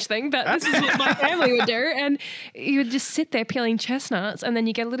a French thing, but this is what my family would do. And you would just sit there peeling chestnuts, and then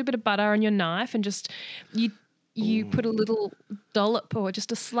you get a little bit of butter on your knife, and just you put a little dollop or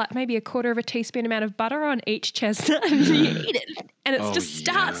just maybe a quarter of a teaspoon amount of butter on each chestnut, and you eat it, and it just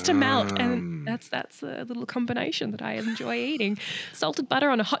starts to melt. And that's a little combination that I enjoy eating: salted butter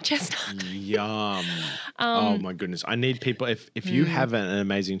on a hot chestnut. Yum! Oh my goodness! I need people. If you have an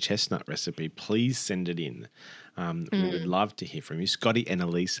amazing chestnut recipe, please send it in. We would love to hear from you.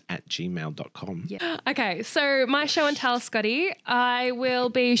 ScottyandElise@gmail.com. Yeah. Okay, so my show and tell, Scotty, I will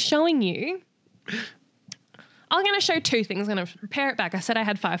be showing you. I'm going to show 2 things. I'm going to pare it back. I said I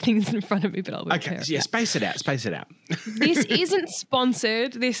had 5 things in front of me, but I'll okay. Yeah, space it out. This isn't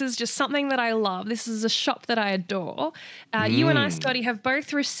sponsored. This is just something that I love. This is a shop that I adore. You and I, Scotty, have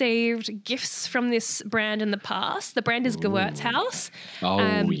both received gifts from this brand in the past. The brand is Gewürzhaus.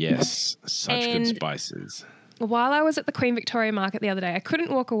 Oh, yes. Such good spices. While I was at the Queen Victoria Market the other day, I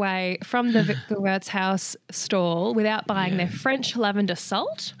couldn't walk away from the Gewürzhaus stall without buying their French lavender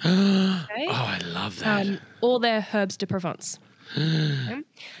salt. Okay? Oh, I love that. Or their herbs de Provence. Okay?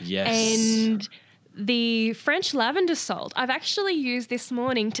 Yes. And the French lavender salt, I've actually used this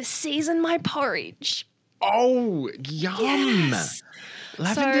morning to season my porridge. Oh, yum. Yes.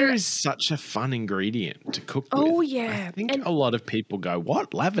 Lavender is such a fun ingredient to cook with. Oh, yeah. I think a lot of people go,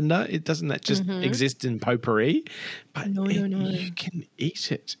 what? Lavender? Doesn't that just exist in potpourri? But no. You can eat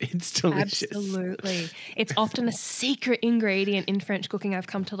it. It's delicious. Absolutely. It's often a secret ingredient in French cooking, I've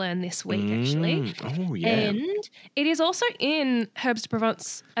come to learn this week, actually. Oh, yeah. And it is also in herbs de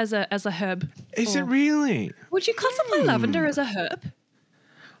Provence as a herb. Is it really? Would you classify lavender as a herb?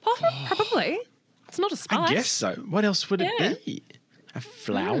 Oh, probably. It's not a spice. I guess so. What else would it be? A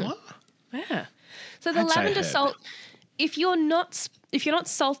flower? Yeah. So the lavender salt, if you're not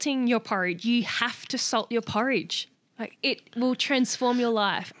salting your porridge, you have to salt your porridge. Like, it will transform your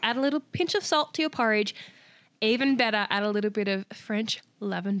life. Add a little pinch of salt to your porridge. Even better, add a little bit of French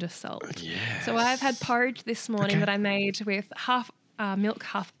lavender salt. Yes. So I've had porridge this morning that I made with half milk,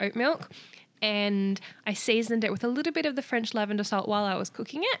 half oat milk. And I seasoned it with a little bit of the French lavender salt while I was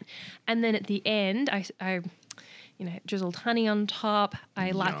cooking it. And then at the end, I drizzled honey on top.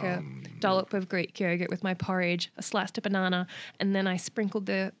 I like a dollop of Greek yogurt with my porridge, a sliced banana, and then I sprinkled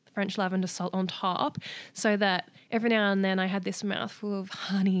the French lavender salt on top, so that every now and then I had this mouthful of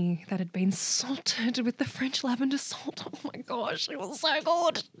honey that had been salted with the French lavender salt. Oh my gosh, it was so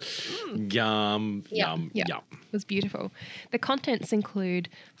good. Yum. It was beautiful. The contents include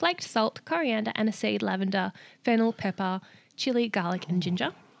flaked salt, coriander, aniseed, lavender, fennel, pepper, chili, garlic, and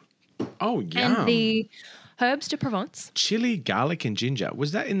ginger. Oh, yum. And the herbs de Provence. Chili, garlic, and ginger.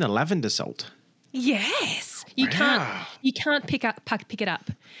 Was that in the lavender salt? Yes. You can't pick it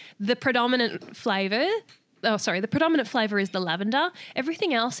up. The predominant flavour is the lavender.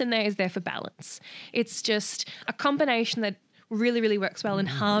 Everything else in there is there for balance. It's just a combination that really, really works well in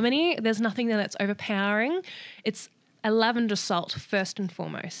harmony. There's nothing there that's overpowering. It's a lavender salt first and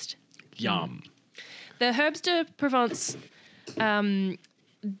foremost. Yum. The herbs de Provence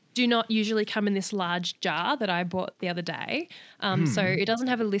do not usually come in this large jar that I bought the other day. So it doesn't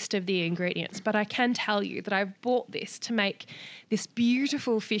have a list of the ingredients, but I can tell you that I've bought this to make this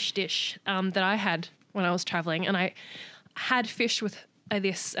beautiful fish dish that I had when I was traveling. And I had fish with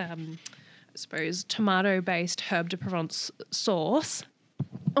this, I suppose, tomato-based herb de Provence sauce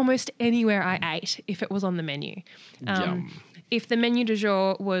almost anywhere I ate if it was on the menu. If the menu du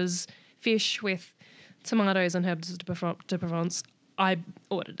jour was fish with tomatoes and herbs de Provence, I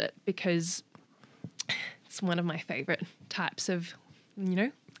ordered it because it's one of my favourite types of,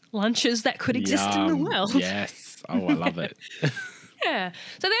 lunches that could exist in the world. Yes. Oh, I love it. Yeah.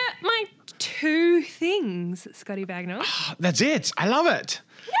 So they're my 2 things, Scotty Bagnall. Oh, that's it. I love it.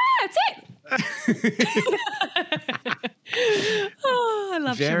 Yeah, that's it. I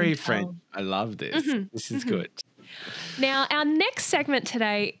love Very French. I love this. This is good. Now, our next segment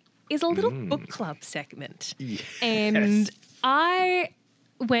today is a little book club segment. Yes. And I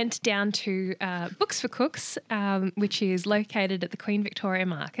went down to Books for Cooks, which is located at the Queen Victoria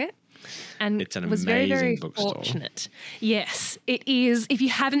Market. And it's an was very, very bookstore. fortunate. Yes, it is. If you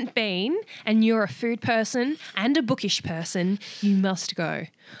haven't been and you're a food person and a bookish person, you must go.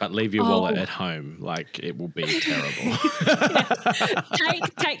 But leave your wallet at home. Like, it will be terrible.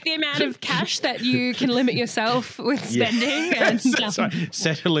 Take the amount of cash that you can limit yourself with spending. And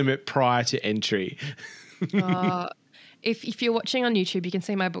set a limit prior to entry. If you're watching on YouTube, you can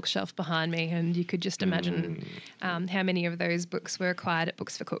see my bookshelf behind me, and you could just imagine how many of those books were acquired at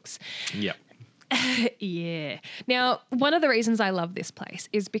Books for Cooks. Yep. Yeah. Now, one of the reasons I love this place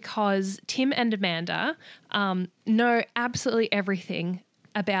is because Tim and Amanda know absolutely everything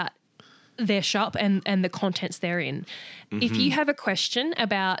about their shop and the contents therein. If you have a question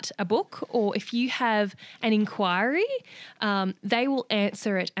about a book or if you have an inquiry, they will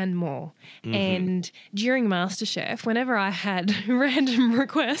answer it and more. And during MasterChef, whenever I had random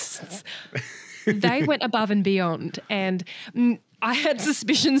requests, they went above and beyond. And I had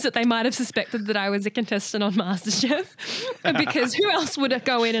suspicions that they might have suspected that I was a contestant on MasterChef because who else would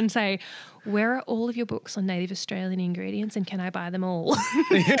go in and say, where are all of your books on native Australian ingredients and can I buy them all?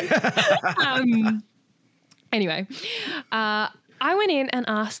 Anyway, I went in and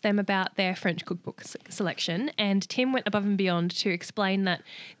asked them about their French cookbook selection, and Tim went above and beyond to explain that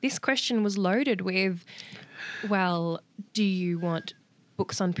this question was loaded with, well, do you want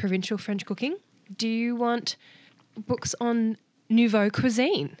books on provincial French cooking? Do you want books on nouveau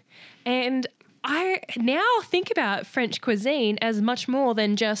cuisine? And I now think about French cuisine as much more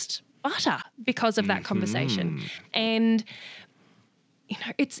than just butter because of that conversation. And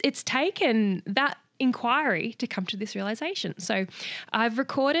it's taken that inquiry to come to this realization. So I've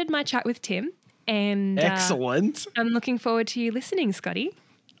recorded my chat with Tim, and excellent. I'm looking forward to you listening, Scotty.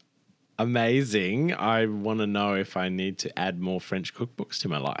 Amazing. I want to know if I need to add more French cookbooks to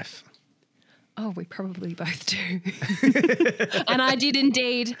my life. Oh, we probably both do. And I did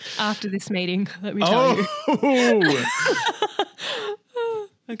indeed after this meeting, let me tell you.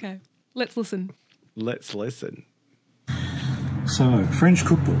 Okay, let's listen. Let's listen. So, French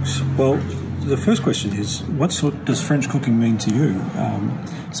cookbooks. Well, the first question is, what sort does French cooking mean to you?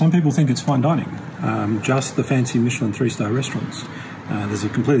 Some people think it's fine dining, just the fancy Michelin 3-star restaurants. There's a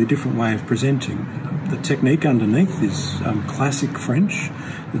completely different way of presenting. The technique underneath is classic French.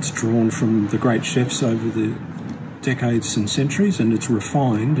 It's drawn from the great chefs over the decades and centuries, and it's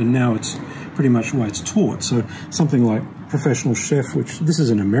refined, and now it's pretty much the way it's taught. So something like Professional Chef, which this is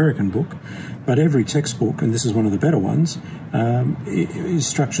an American book, but every textbook, and this is one of the better ones, is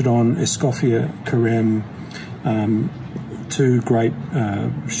structured on Escoffier, Carême, 2 great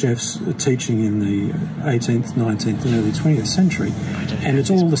chefs teaching in the 18th, 19th and early 20th century. And it's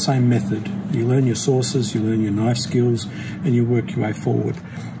all the same method. You learn your sauces, you learn your knife skills, and you work your way forward.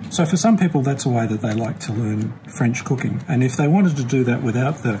 So for some people, that's a way that they like to learn French cooking. And if they wanted to do that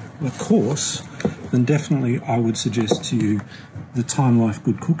without the course, then definitely I would suggest to you the Time Life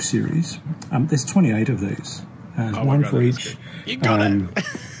Good Cook series. There's 28 of these. One for each You got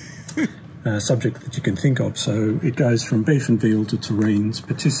it. Subject that you can think of. So it goes from beef and veal to terrines,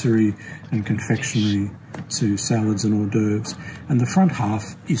 patisserie and confectionery to salads and hors d'oeuvres. And the front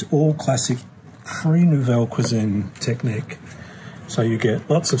half is all classic pre-Nouvelle cuisine technique. So you get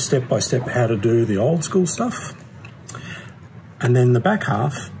lots of step-by-step how to do the old school stuff. And then the back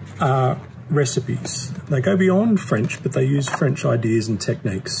half are recipes. They go beyond French, but they use French ideas and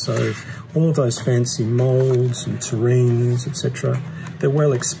techniques. So all of those fancy moulds and terrines, etc., they're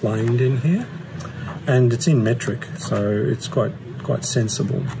well explained in here. And it's in metric, so it's quite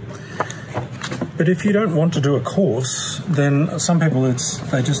sensible. But if you don't want to do a course, then some people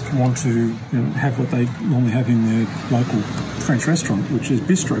they just want to have what they normally have in their local French restaurant, which is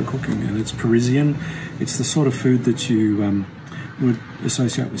bistro cooking, and it's Parisian. It's the sort of food that you would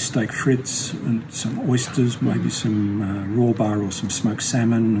associate with steak frites and some oysters, maybe some raw bar or some smoked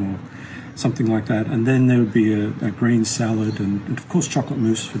salmon or something like that. And then there would be a green salad and of course chocolate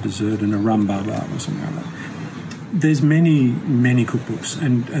mousse for dessert and a rum baba or something like that. There's many cookbooks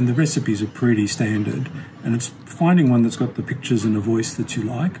and the recipes are pretty standard, and it's finding one that's got the pictures and a voice that you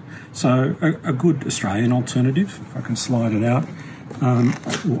like. So a good Australian alternative, if I can slide it out,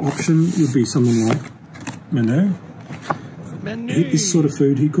 or option would be someone like Bennet. This sort of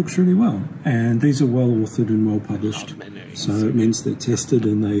food he cooks really well, and these are well authored and well published, so it means they're tested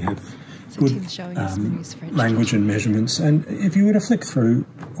and they have good language and measurements. And if you were to flick through,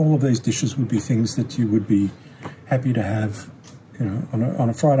 all of these dishes would be things that you would be happy to have, on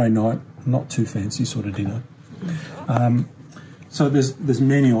a Friday night, not too fancy sort of dinner. So there's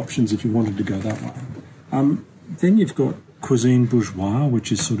many options if you wanted to go that way. Then you've got cuisine bourgeois,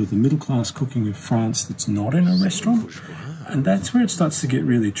 which is sort of the middle-class cooking of France that's not in a restaurant. And that's where it starts to get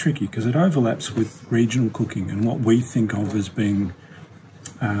really tricky, because it overlaps with regional cooking and what we think of as being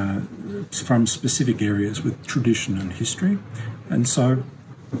from specific areas with tradition and history. And so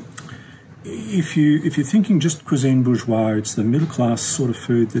if you're thinking just cuisine bourgeois, it's the middle-class sort of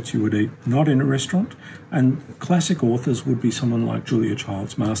food that you would eat not in a restaurant. And classic authors would be someone like Julia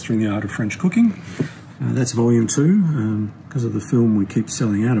Child's Mastering the Art of French Cooking. That's volume 2. Because of the film, we keep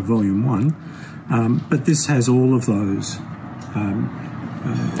selling out of volume 1. But this has all of those.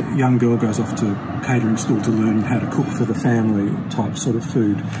 Young girl goes off to catering school to learn how to cook for the family type sort of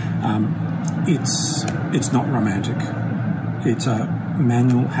food. It's not romantic. It's a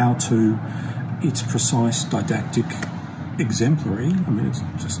manual how-to. It's precise, didactic, exemplary. I mean, it's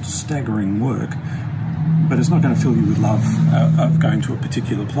just staggering work, but it's not going to fill you with love of going to a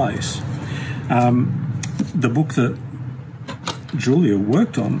particular place. The book that Julia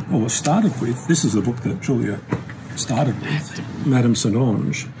worked on, or started with, this is the book that Julia started with, Madame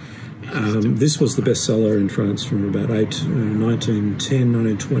Sonange. This was the bestseller in France from about 1910,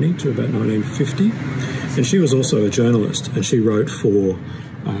 1920 to about 1950. And she was also a journalist, and she wrote for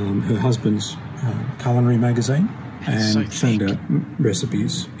her husband's culinary magazine and churned out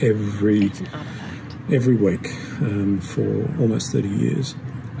recipes every week for almost 30 years.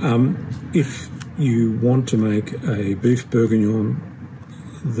 If you want to make a beef bourguignon,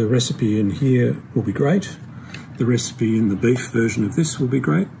 the recipe in here will be great. The recipe in the beef version of this will be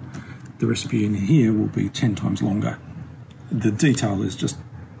great. The recipe in here will be 10 times longer. The detail is just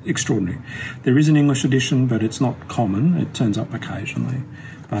extraordinary. There is an English edition, but it's not common. It turns up occasionally.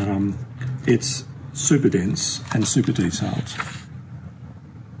 But it's super dense and super detailed.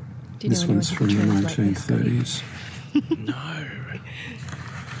 This one's from the 1930s. No.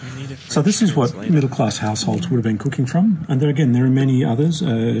 So this is what middle-class households would have been cooking from. And there are many others.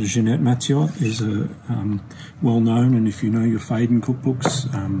 Jeanette Mathiot is well-known, and if you know your Faden cookbooks,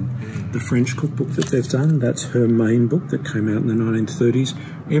 the French cookbook that they've done, that's her main book that came out in the 1930s.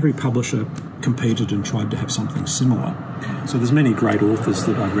 Every publisher competed and tried to have something similar. So there's many great authors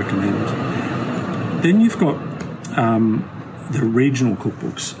that I'd recommend. Then you've got the regional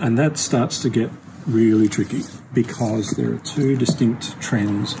cookbooks, and that starts to get really tricky because there are two distinct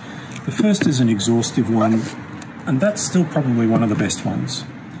trends. The first is an exhaustive one, and that's still probably one of the best ones.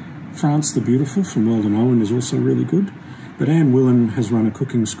 France the Beautiful from Weldon Owen is also really good, but Anne Willan has run a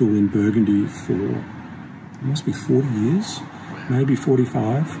cooking school in Burgundy for, it must be 40 years, maybe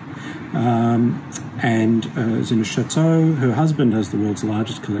 45, and is in a chateau. Her husband has the world's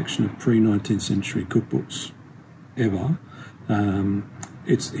largest collection of pre-19th century cookbooks ever.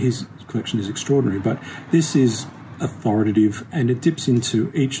 His collection is extraordinary, but this is authoritative, and it dips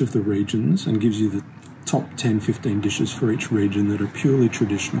into each of the regions and gives you the top 10, 15 dishes for each region that are purely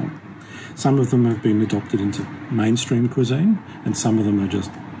traditional. Some of them have been adopted into mainstream cuisine, and some of them are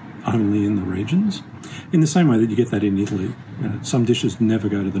just only in the regions, in the same way that you get that in Italy. Some dishes never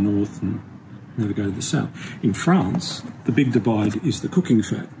go to the north and never go to the south. In France, the big divide is the cooking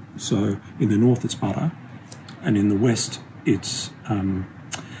fat. So in the north it's butter, and in the west it's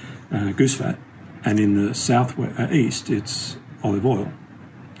goose fat, and in the east it's olive oil.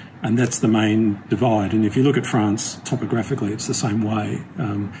 And that's the main divide. And if you look at France topographically, it's the same way.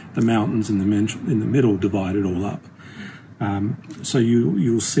 The mountains in the middle divide it all up. So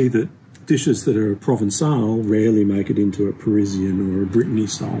you'll see that dishes that are Provençal rarely make it into a Parisian or a Brittany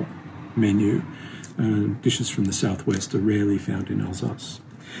style menu. Dishes from the southwest are rarely found in Alsace.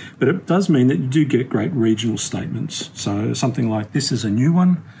 But it does mean that you do get great regional statements. So something like this is a new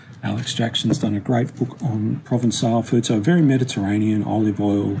one. Alex Jackson's done a great book on Provençal food, so very Mediterranean, olive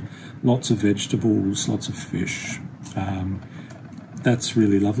oil, lots of vegetables, lots of fish. That's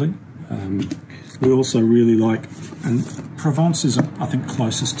really lovely. We also really like, and Provence is, I think,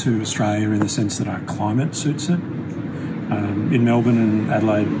 closest to Australia in the sense that our climate suits it. In Melbourne and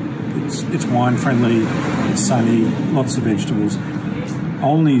Adelaide, it's wine friendly, it's sunny, lots of vegetables.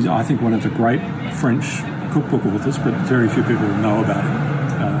 Only, I think, one of the great French cookbook authors, but very few people know about him.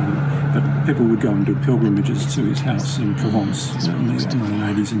 But people would go and do pilgrimages to his house in Provence in the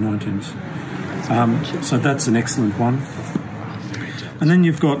 1980s and 19s. So that's an excellent one. And then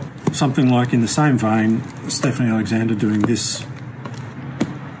you've got something like, in the same vein, Stephanie Alexander doing this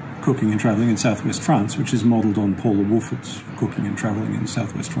Cooking and Travelling in Southwest France, which is modelled on Paula Wolford's Cooking and Travelling in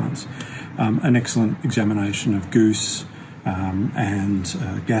Southwest France. An excellent examination of goose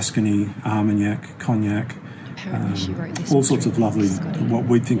and Gascony, Armagnac, Cognac, all sorts of lovely, what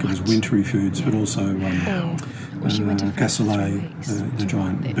we'd think of as wintry foods, but also cassoulet, the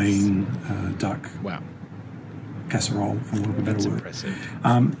giant bean, duck. Wow. Casserole, for want of a better word.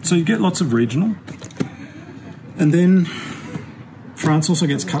 So you get lots of regional. And then France also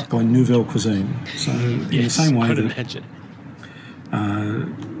gets cut by nouvelle cuisine. So in the same way that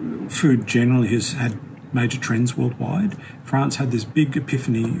food generally has had major trends worldwide, France had this big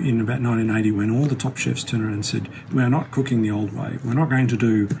epiphany in about 1980 when all the top chefs turned around and said, we're not cooking the old way. We're not going to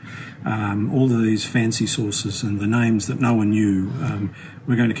do all of these fancy sauces and the names that no one knew.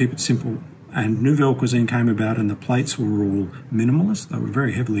 We're going to keep it simple. And nouvelle cuisine came about, and the plates were all minimalist. They were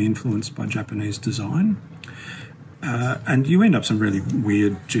very heavily influenced by Japanese design. And you end up some really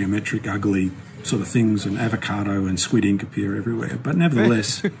weird, geometric, ugly sort of things, and avocado and squid ink appear everywhere. But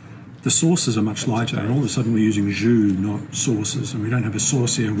nevertheless, the sauces are much lighter, and all of a sudden we're using jus, not sauces, and we don't have a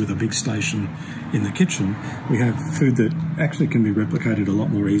saucier with a big station in the kitchen. We have food that actually can be replicated a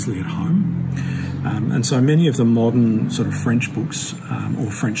lot more easily at home. And so many of the modern sort of French books or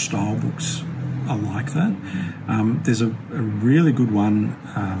French style books are like that. There's a really good one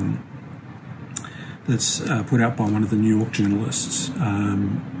that's put out by one of the New York journalists,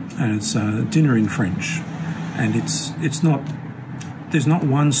 and it's Dinner in French, and it's not, there's not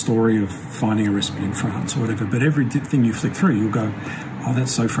one story of finding a recipe in France or whatever, but everything you flick through, you'll go, oh,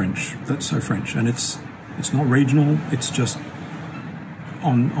 that's so French, and it's not regional, it's just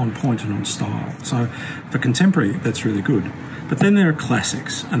on point and on style. So for contemporary, that's really good. But then there are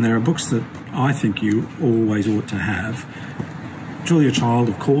classics, and there are books that I think you always ought to have. Julia Child,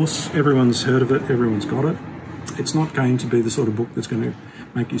 of course, everyone's heard of it, everyone's got it. It's not going to be the sort of book that's going to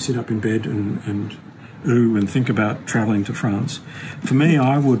make you sit up in bed and ooh and think about travelling to France. For me,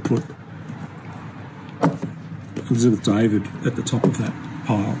 I would put Elizabeth David at the top of that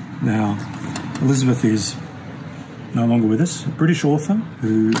pile. Now, Elizabeth is no longer with us, a British author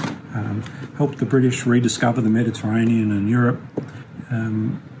who helped the British rediscover the Mediterranean and Europe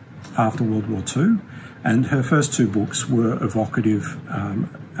after World War II. And her first two books were evocative,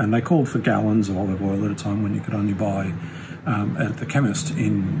 and they called for gallons of olive oil at a time when you could only buy at the chemist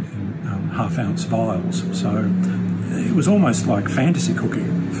in half-ounce vials. So it was almost like fantasy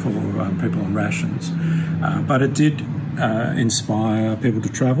cooking for people on rations. But it did inspire people to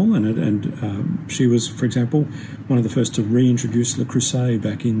travel, and she was, for example, one of the first to reintroduce Le Creuset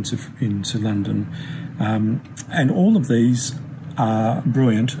back into London. And all of these are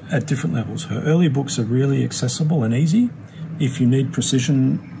brilliant at different levels. Her early books are really accessible and easy. If you need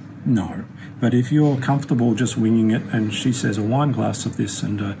precision, no. But if you're comfortable just winging it, and she says a wine glass of this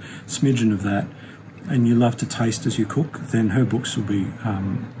and a smidgen of that, and you love to taste as you cook, then her books will be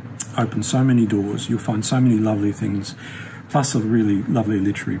open so many doors. You'll find so many lovely things, plus a really lovely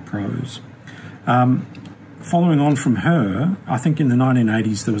literary prose. Following on from her, I think in the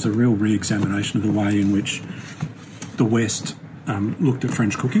 1980s there was a real re-examination of the way in which the West looked at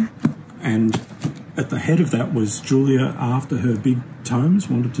French cooking, and At the head of that was Julia, after her big tomes,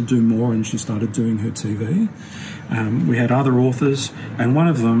 wanted to do more, and she started doing her TV. We had other authors, and one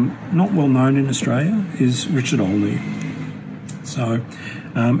of them, not well known in Australia, is Richard Olney. So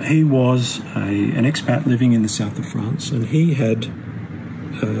he was an expat living in the south of France, and he had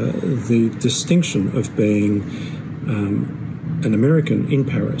the distinction of being an American in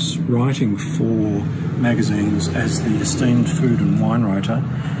Paris, writing for magazines as the esteemed food and wine writer,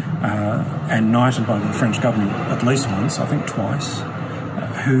 and knighted by the French government at least once, I think twice,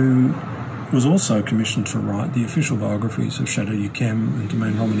 who was also commissioned to write the official biographies of Chateau Yquem and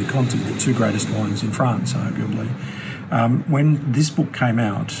Domaine Romanée-Conti, the two greatest wines in France, arguably. When this book came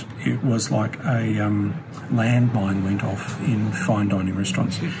out, it was like a landmine went off in fine dining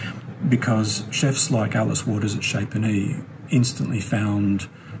restaurants, because chefs like Alice Waters at Chez Bennet instantly found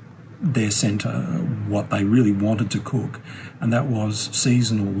their centre, what they really wanted to cook, and that was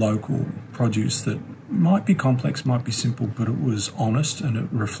seasonal, local produce that might be complex, might be simple, but it was honest, and it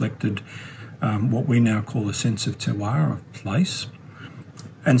reflected what we now call a sense of terroir, of place.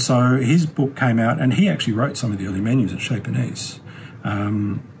 And so his book came out, and he actually wrote some of the early menus at Chez Bennet.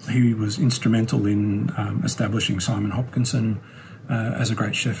 He was instrumental in establishing Simon Hopkinson as a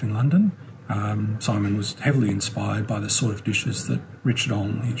great chef in London. Simon was heavily inspired by the sort of dishes that Richard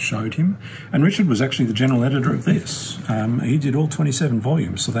Olney showed him. And Richard was actually the general editor of this. He did all 27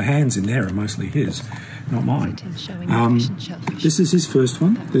 volumes, so the hands in there are mostly his, not mine. This is his first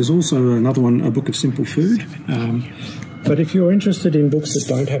one. There's also another one, A Book of Simple Food. But if you're interested in books that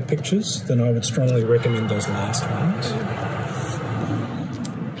don't have pictures, then I would strongly recommend those last ones.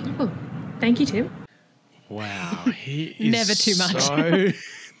 Beautiful. Thank you, Tim. Wow, he is never too much. So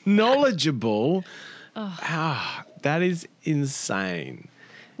knowledgeable. That is insane.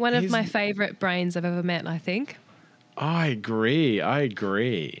 One of my favourite brains I've ever met, I think. I agree.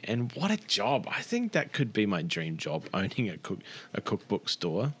 And what a job. I think that could be my dream job, owning a cookbook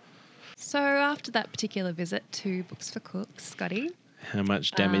store. So after that particular visit to Books for Cooks, Scotty. How much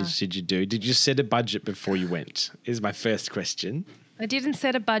damage did you do? Did you set a budget before you went? Is my first question. I didn't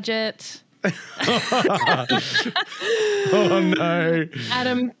set a budget. Oh, no.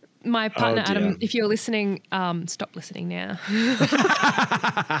 Adam, my partner, Adam, if you're listening, stop listening now.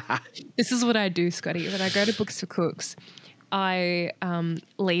 This is what I do, Scotty. When I go to Books for Cooks, I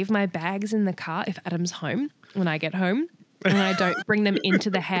leave my bags in the car if Adam's home when I get home. And I don't bring them into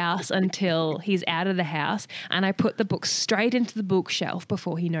the house until he's out of the house, and I put the books straight into the bookshelf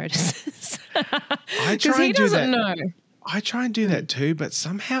before he notices. Because he doesn't know. I try and do that too, but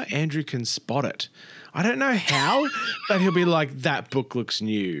somehow Andrew can spot it. I don't know how, but he'll be like, that book looks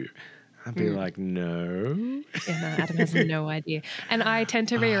new. I'll be like, no. Yeah, no, Adam has no idea. And I tend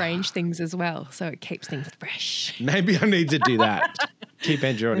to rearrange things as well, so it keeps things fresh. Maybe I need to do that. Keep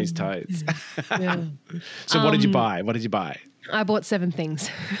Andrew on his toes. Yeah. So what did you buy? What did you buy? I bought 7 things.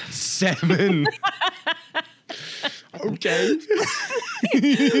 7? Okay. For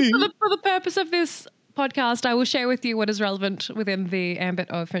the purpose of this podcast, I will share with you what is relevant within the ambit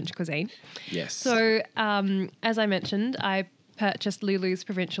of French cuisine. Yes. So, as I mentioned, I purchased Lulu's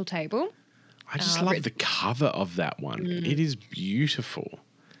Provincial Table. I just love the cover of that one. It is beautiful.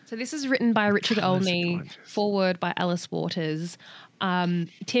 So this is written by Richard Olney, foreword by Alice Waters.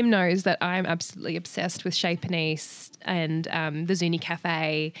 Tim knows that I'm absolutely obsessed with Chez Panisse and the Zuni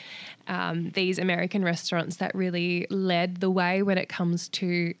Cafe, these American restaurants that really led the way when it comes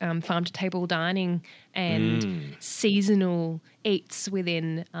to farm-to-table dining and seasonal eats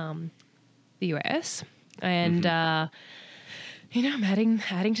within the US. And, I'm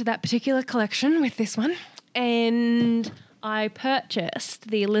adding to that particular collection with this one. And I purchased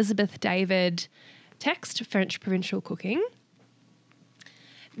the Elizabeth David text, French Provincial Cooking.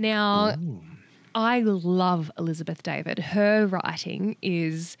 Now, I love Elizabeth David. Her writing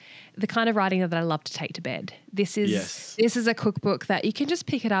is the kind of writing that I love to take to bed. This is a cookbook that you can just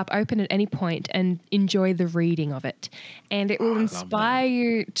pick it up, open at any point and enjoy the reading of it. And it will inspire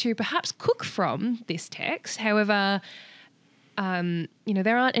you to perhaps cook from this text. However,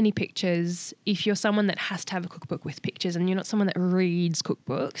 there aren't any pictures. If you're someone that has to have a cookbook with pictures and you're not someone that reads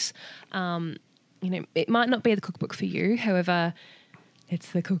cookbooks, it might not be the cookbook for you. However,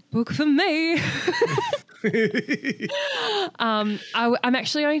 it's the cookbook for me. I'm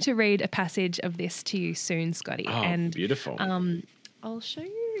actually going to read a passage of this to you soon, Scotty. Oh, and beautiful. I'll show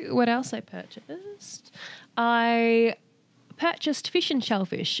you what else I purchased. I purchased Fish and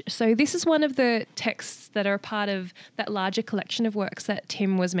Shellfish. So this is one of the texts that are a part of that larger collection of works that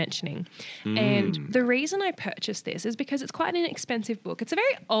Tim was mentioning. And the reason I purchased this is because it's quite an inexpensive book. It's a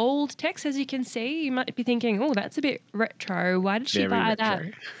very old text, as you can see. You might be thinking, oh, that's a bit retro. Why did she buy that?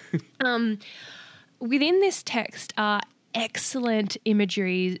 within this text are excellent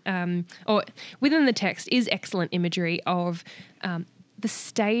imagery, or within the text is excellent imagery of the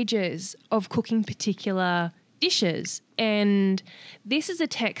stages of cooking particular dishes. And this is a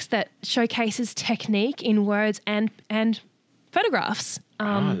text that showcases technique in words and photographs.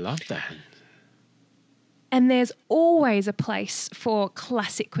 I love that. And there's always a place for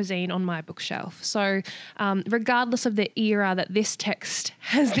classic cuisine on my bookshelf. So regardless of the era that this text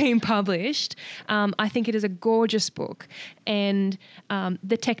has been published, I think it is a gorgeous book. And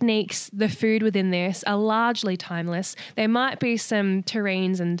the techniques, the food within this are largely timeless. There might be some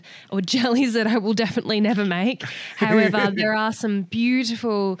terrines or jellies that I will definitely never make. However, there are some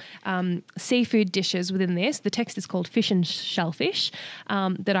beautiful seafood dishes within this. The text is called Fish and Shellfish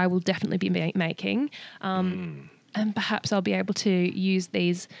that I will definitely be making. And perhaps I'll be able to use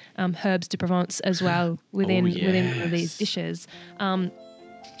these herbs de Provence as well within one of these dishes.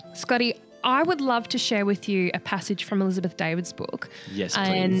 Scotty, I would love to share with you a passage from Elizabeth David's book. Yes,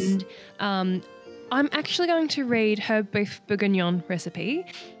 please. And I'm actually going to read her beef bourguignon recipe.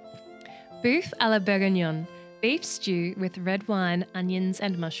 Beef à la bourguignon, beef stew with red wine, onions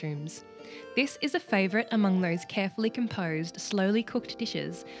and mushrooms. This is a favourite among those carefully composed, slowly cooked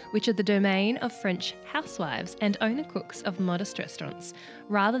dishes which are the domain of French housewives and owner cooks of modest restaurants,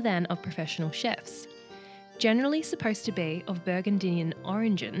 rather than of professional chefs. Generally supposed to be of Burgundian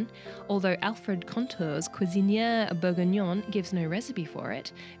origin, although Alfred Contour's Cuisinière Bourguignon gives no recipe for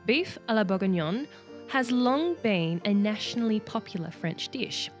it, beef à la bourguignon has long been a nationally popular French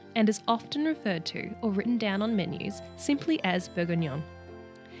dish and is often referred to or written down on menus simply as bourguignon.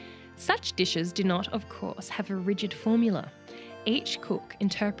 Such dishes do not, of course, have a rigid formula, each cook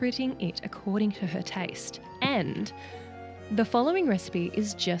interpreting it according to her taste, and the following recipe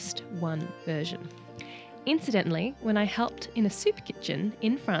is just one version. Incidentally, when I helped in a soup kitchen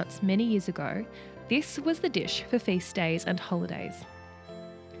in France many years ago, this was the dish for feast days and holidays.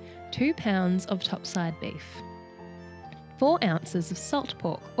 2 pounds of topside beef, 4 ounces of salt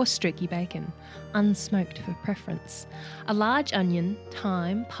pork or streaky bacon, unsmoked for preference, a large onion,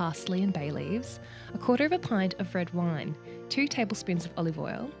 thyme, parsley and bay leaves, 1/4 pint of red wine, 2 tablespoons of olive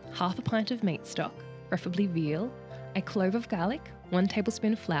oil, 1/2 pint of meat stock, preferably veal, a clove of garlic, 1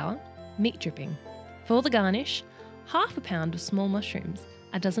 tablespoon of flour, meat dripping. For the garnish, 1/2 pound of small mushrooms,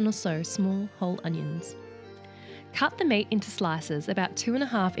 a dozen or so small whole onions. Cut the meat into slices about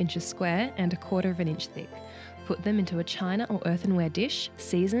 2.5 inches square and 1/4 inch thick. Put them into a china or earthenware dish,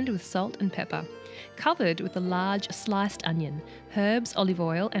 seasoned with salt and pepper, covered with a large sliced onion, herbs, olive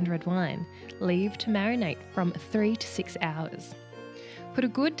oil and red wine. Leave to marinate from 3 to 6 hours. Put a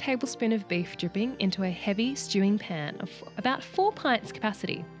good tablespoon of beef dripping into a heavy stewing pan of about 4 pints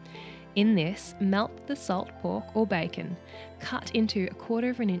capacity. In this, melt the salt pork or bacon, cut into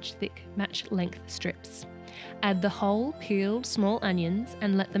 1/4 inch thick match length strips. Add the whole peeled small onions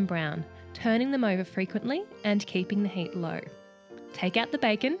and let them brown, turning them over frequently and keeping the heat low. Take out the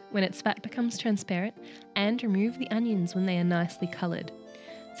bacon when its fat becomes transparent and remove the onions when they are nicely coloured.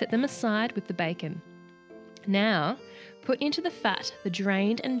 Set them aside with the bacon. Now, put into the fat the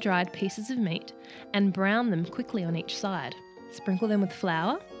drained and dried pieces of meat and brown them quickly on each side. Sprinkle them with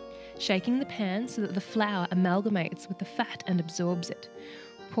flour, shaking the pan so that the flour amalgamates with the fat and absorbs it.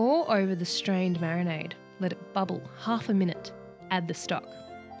 Pour over the strained marinade. Let it bubble 1/2 minute. Add the stock.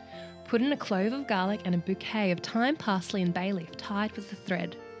 Put in a clove of garlic and a bouquet of thyme, parsley and bay leaf tied with a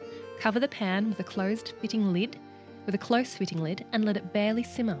thread. Cover the pan with a close fitting lid and let it barely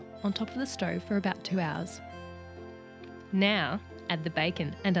simmer on top of the stove for about 2 hours. Now add the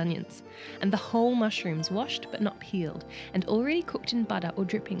bacon and onions and the whole mushrooms washed but not peeled and already cooked in butter or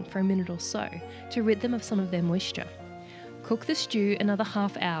dripping for a minute or so to rid them of some of their moisture. Cook the stew another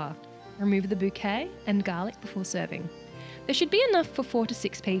 1/2 hour. Remove the bouquet and garlic before serving. There should be enough for 4 to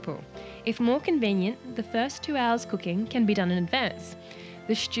 6 people. If more convenient, the first 2 hours cooking can be done in advance.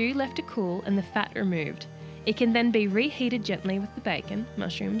 The stew left to cool and the fat removed. It can then be reheated gently with the bacon,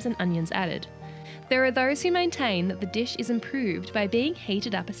 mushrooms and onions added. There are those who maintain that the dish is improved by being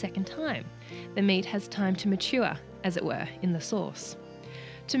heated up a second time. The meat has time to mature, as it were, in the sauce.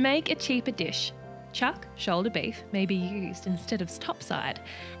 To make a cheaper dish, chuck shoulder beef may be used instead of topside,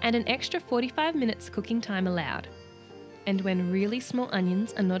 and an extra 45 minutes cooking time allowed. And when really small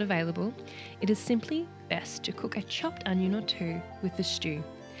onions are not available, it is simply best to cook a chopped onion or 2 with the stew,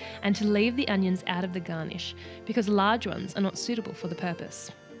 and to leave the onions out of the garnish because large ones are not suitable for the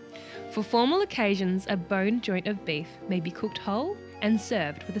purpose. For formal occasions, a bone joint of beef may be cooked whole and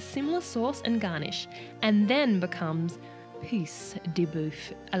served with a similar sauce and garnish, and then becomes piece de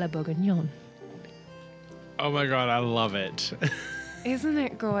bœuf à la bourguignon. Oh my God, I love it. Isn't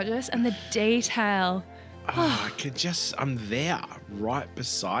it gorgeous? And the detail. I'm there right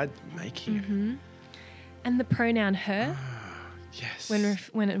beside them making it. And the pronoun her. Yes.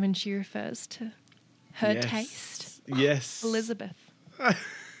 When she refers to her taste. Yes. Elizabeth.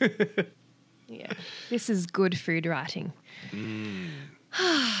 Yeah. This is good food writing.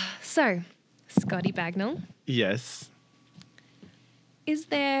 So, Scotty Bagnall. Yes. Is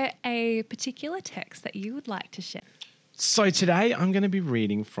there a particular text that you would like to share? So today I'm going to be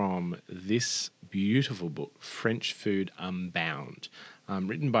reading from this beautiful book, French Food Unbound,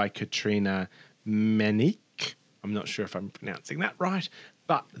 written by Katrina Manick. I'm not sure if I'm pronouncing that right,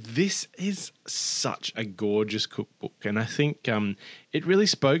 but this is such a gorgeous cookbook. And I think it really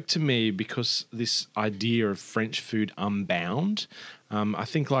spoke to me because this idea of French food unbound, I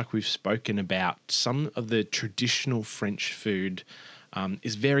think like we've spoken about, some of the traditional French food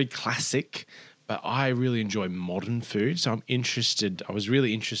is very classic, but I really enjoy modern food. So I was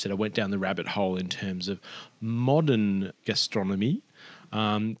really interested. I went down the rabbit hole in terms of modern gastronomy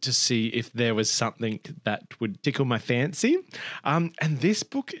to see if there was something that would tickle my fancy. And this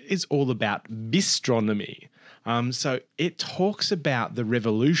book is all about bistronomy. So it talks about the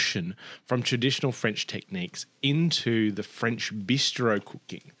revolution from traditional French techniques into the French bistro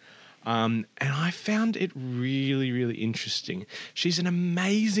cooking. And I found it really, really interesting. She's an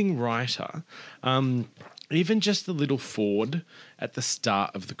amazing writer. Even just the little foreword at the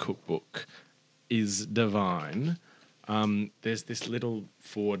start of the cookbook is divine. There's this little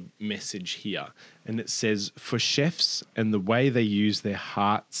foreword message here, and it says, "For chefs and the way they use their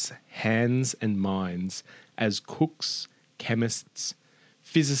hearts, hands, and minds as cooks, chemists,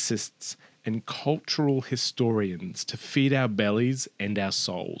 physicists, and cultural historians to feed our bellies and our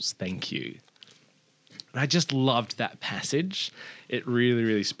souls. Thank you." And I just loved that passage. It really,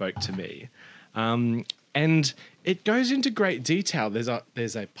 really spoke to me. And it goes into great detail. There's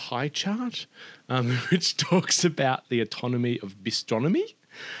a pie chart which talks about the autonomy of bistronomy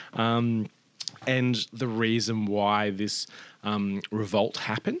and the reason why this revolt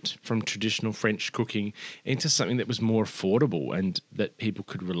happened from traditional French cooking into something that was more affordable and that people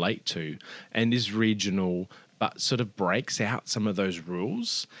could relate to and is regional, but sort of breaks out some of those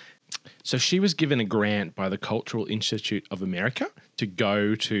rules. So she was given a grant by the Cultural Institute of America to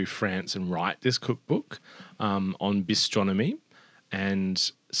go to France and write this cookbook on bistronomy.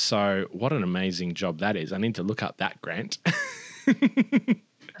 And so what an amazing job that is. I need to look up that grant.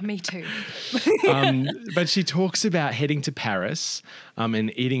 Me too. But she talks about heading to Paris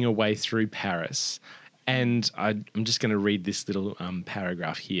and eating her way through Paris. And I'm just going to read this little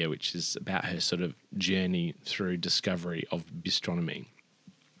paragraph here, which is about her sort of journey through discovery of bistronomy.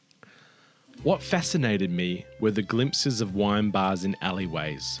 "What fascinated me were the glimpses of wine bars in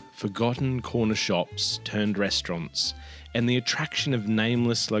alleyways, forgotten corner shops turned restaurants, and the attraction of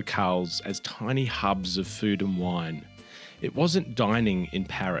nameless locales as tiny hubs of food and wine. It wasn't dining in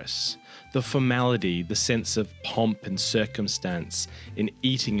Paris. The formality, the sense of pomp and circumstance in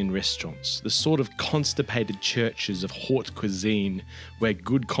eating in restaurants, the sort of constipated churches of haute cuisine where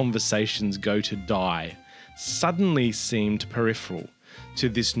good conversations go to die, suddenly seemed peripheral to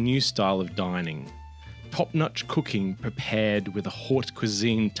this new style of dining. Top-notch cooking prepared with a haute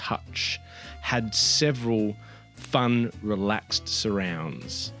cuisine touch had several fun, relaxed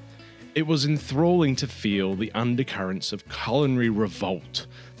surrounds. It was enthralling to feel the undercurrents of culinary revolt,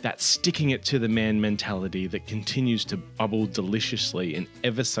 that sticking it to the man mentality that continues to bubble deliciously and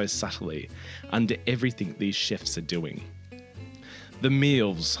ever so subtly under everything these chefs are doing. The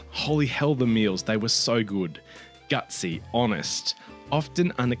meals, holy hell the meals, they were so good, gutsy, honest,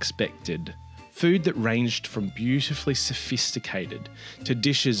 often unexpected. Food that ranged from beautifully sophisticated to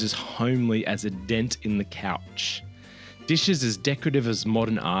dishes as homely as a dent in the couch. Dishes as decorative as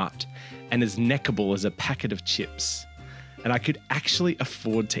modern art and as neckable as a packet of chips. And I could actually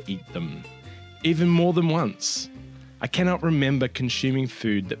afford to eat them, even more than once. I cannot remember consuming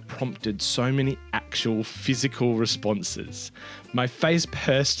food that prompted so many actual physical responses. My face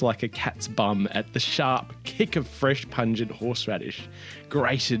pursed like a cat's bum at the sharp kick of fresh pungent horseradish,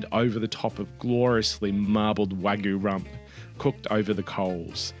 grated over the top of gloriously marbled Wagyu rump, cooked over the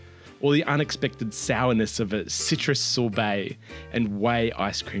coals, or the unexpected sourness of a citrus sorbet and whey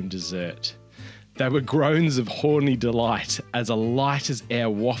ice cream dessert. They were groans of horny delight as a light as air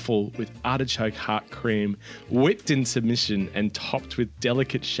waffle with artichoke heart cream, whipped in submission and topped with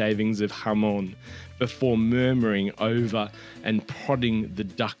delicate shavings of jamon, before murmuring over and prodding the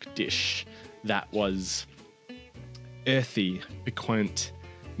duck dish that was earthy, piquant,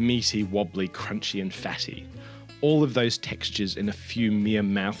 meaty, wobbly, crunchy and fatty. All of those textures in a few mere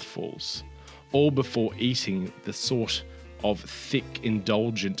mouthfuls, all before eating the sort of thick,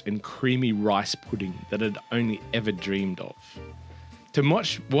 indulgent and creamy rice pudding that I'd only ever dreamed of. To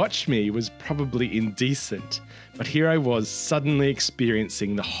watch me was probably indecent, but here I was suddenly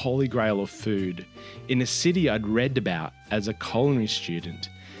experiencing the holy grail of food in a city I'd read about as a culinary student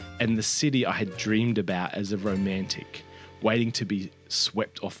and the city I had dreamed about as a romantic, waiting to be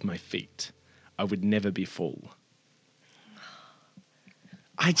swept off my feet. I would never be full.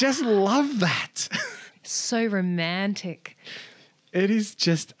 I just love that. So romantic. It is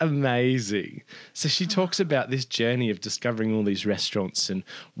just amazing. So she talks about this journey of discovering all these restaurants and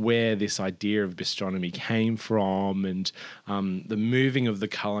where this idea of bistronomy came from, and the moving of the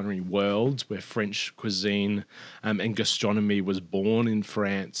culinary world where French cuisine and gastronomy was born in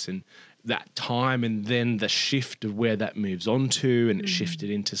France, and that time, and then the shift of where that moves on to, and it shifted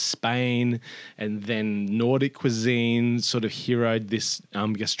into Spain, and then Nordic cuisine sort of heroed this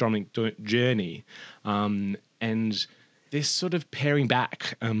gastronomic journey. And this sort of paring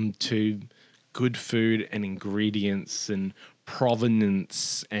back to good food and ingredients and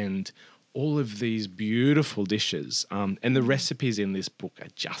provenance and all of these beautiful dishes. And the recipes in this book are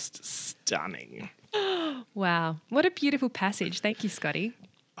just stunning. Wow. What a beautiful passage. Thank you, Scotty.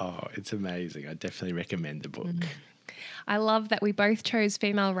 Oh, it's amazing. I definitely recommend the book. I love that we both chose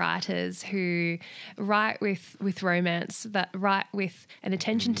female writers who write with romance, that write with an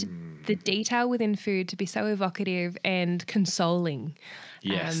attention to the detail within food to be so evocative and consoling.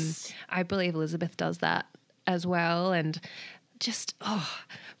 Yes. I believe Elizabeth does that as well. And just,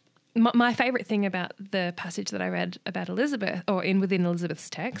 my favourite thing about the passage that I read about Elizabeth, or within Elizabeth's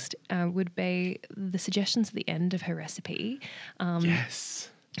text, would be the suggestions at the end of her recipe. Yes.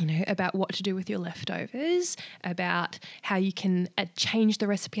 You know, about what to do with your leftovers, about how you can change the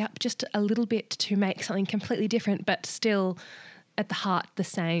recipe up just a little bit to make something completely different, but still at the heart the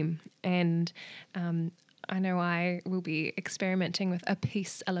same. And I know I will be experimenting with a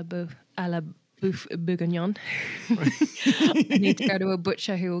piece à la bouffe bourguignon. I need to go to a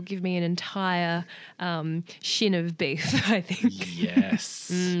butcher who will give me an entire shin of beef, I think.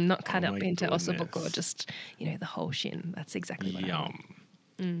 Yes. Not cut up into goodness. ossobuco, or just, the whole shin. That's exactly what I want. Yum.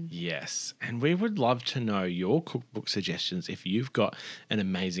 Yes. And we would love to know your cookbook suggestions. If you've got an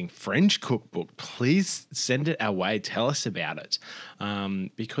amazing French cookbook, please send it our way. Tell us about it.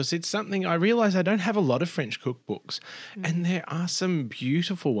 Because it's something I realize I don't have a lot of French cookbooks, and there are some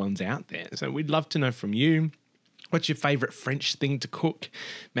beautiful ones out there. So we'd love to know from you. What's your favourite French thing to cook?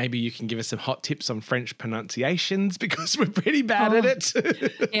 Maybe you can give us some hot tips on French pronunciations, because we're pretty bad at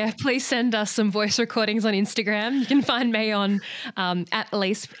it. Yeah, please send us some voice recordings on Instagram. You can find me on at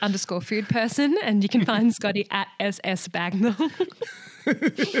Elise_foodperson, and you can find Scotty at @SSBagnall.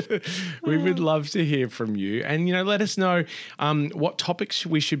 We would love to hear from you, and let us know what topics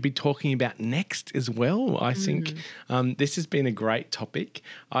we should be talking about next as well. I think this has been a great topic.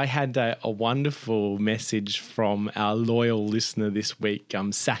 I had a wonderful message from our loyal listener this week,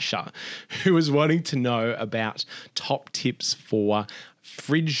 Sasha, who was wanting to know about top tips for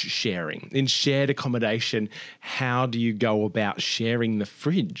fridge sharing. In shared accommodation, how do you go about sharing the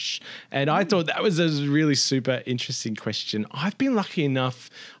fridge? And I thought that was a really super interesting question. I've been lucky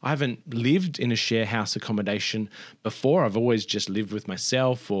enough, I haven't lived in a share house accommodation before. I've always just lived with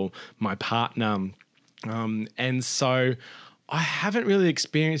myself or my partner. And so I haven't really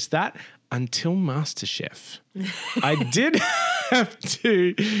experienced that until MasterChef. I did have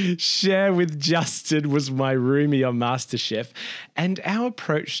to share with Justin, was my roomie on MasterChef, and our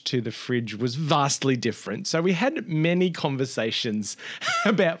approach to the fridge was vastly different. So we had many conversations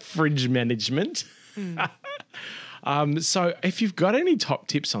about fridge management. So if you've got any top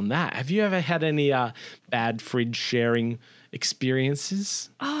tips on that, have you ever had any bad fridge sharing experiences?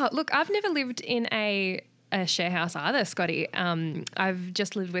 Oh, look, I've never lived in a share house either, Scotty. I've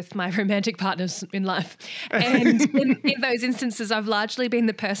just lived with my romantic partners in life. And in those instances, I've largely been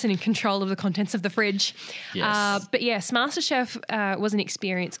the person in control of the contents of the fridge. Yes. But yes, MasterChef was an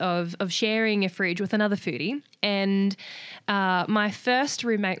experience of sharing a fridge with another foodie. And my first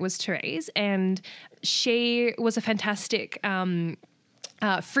roommate was Therese, and she was a fantastic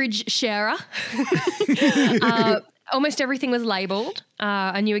fridge sharer. Almost everything was labelled.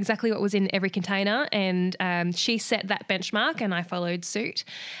 I knew exactly what was in every container, and she set that benchmark, and I followed suit.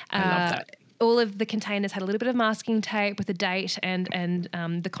 I love that. All of the containers had a little bit of masking tape with a date and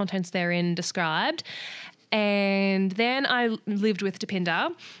the contents therein described. And then I lived with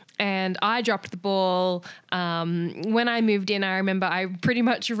Deepinder, and I dropped the ball. When I moved in, I remember I pretty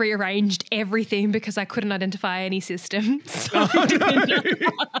much rearranged everything because I couldn't identify any system. So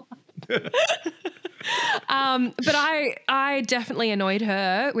But I definitely annoyed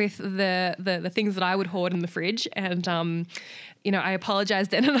her with the things that I would hoard in the fridge, and I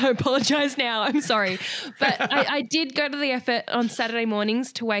apologized then and I apologize now. I'm sorry. But I did go to the effort on Saturday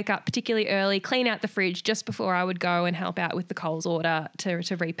mornings to wake up particularly early, clean out the fridge just before I would go and help out with the Coles order to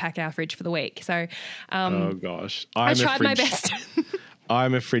repack our fridge for the week. So oh gosh, I tried my best.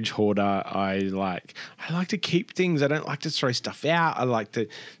 I'm a fridge hoarder. I like to keep things. I don't like to throw stuff out. I like to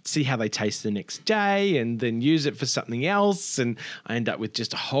see how they taste the next day and then use it for something else. And I end up with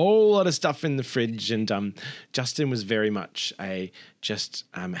just a whole lot of stuff in the fridge. And Justin was very much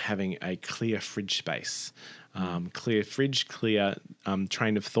having a clear fridge space, clear fridge, clear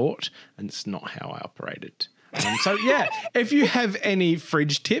train of thought. And it's not how I operated. So, yeah, if you have any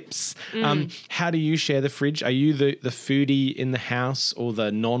fridge tips, how do you share the fridge? Are you the foodie in the house or the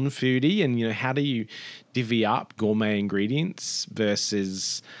non-foodie? And, how do you divvy up gourmet ingredients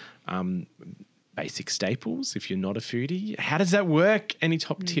versus basic staples if you're not a foodie? How does that work? Any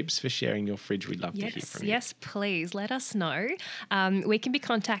top tips for sharing your fridge? We'd love to hear from you. Yes, please let us know. We can be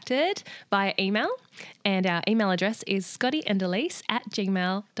contacted via email, and our email address is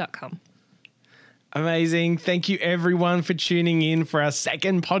scottyanddelise@gmail.com. Amazing. Thank you, everyone, for tuning in for our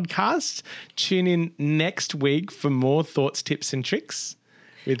second podcast. Tune in next week for more thoughts, tips, and tricks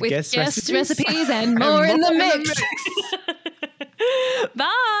with guest recipes and more in the mix.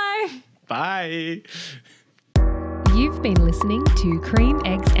 Bye. Bye. You've been listening to Cream,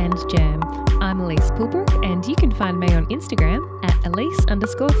 Eggs and Jam. I'm Elise Pulbrook, and you can find me on Instagram at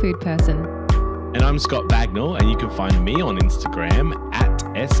Elise_foodperson. And I'm Scott Bagnall, and you can find me on Instagram at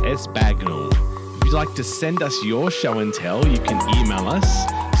 @SSBagnall. If you'd like to send us your show and tell, you can email us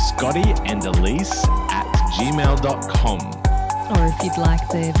scottyanddelise@gmail.com. Or if you'd like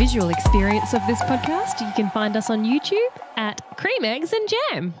the visual experience of this podcast, you can find us on YouTube at Cream, Eggs and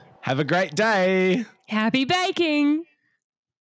Jam. Have a great day. Happy baking.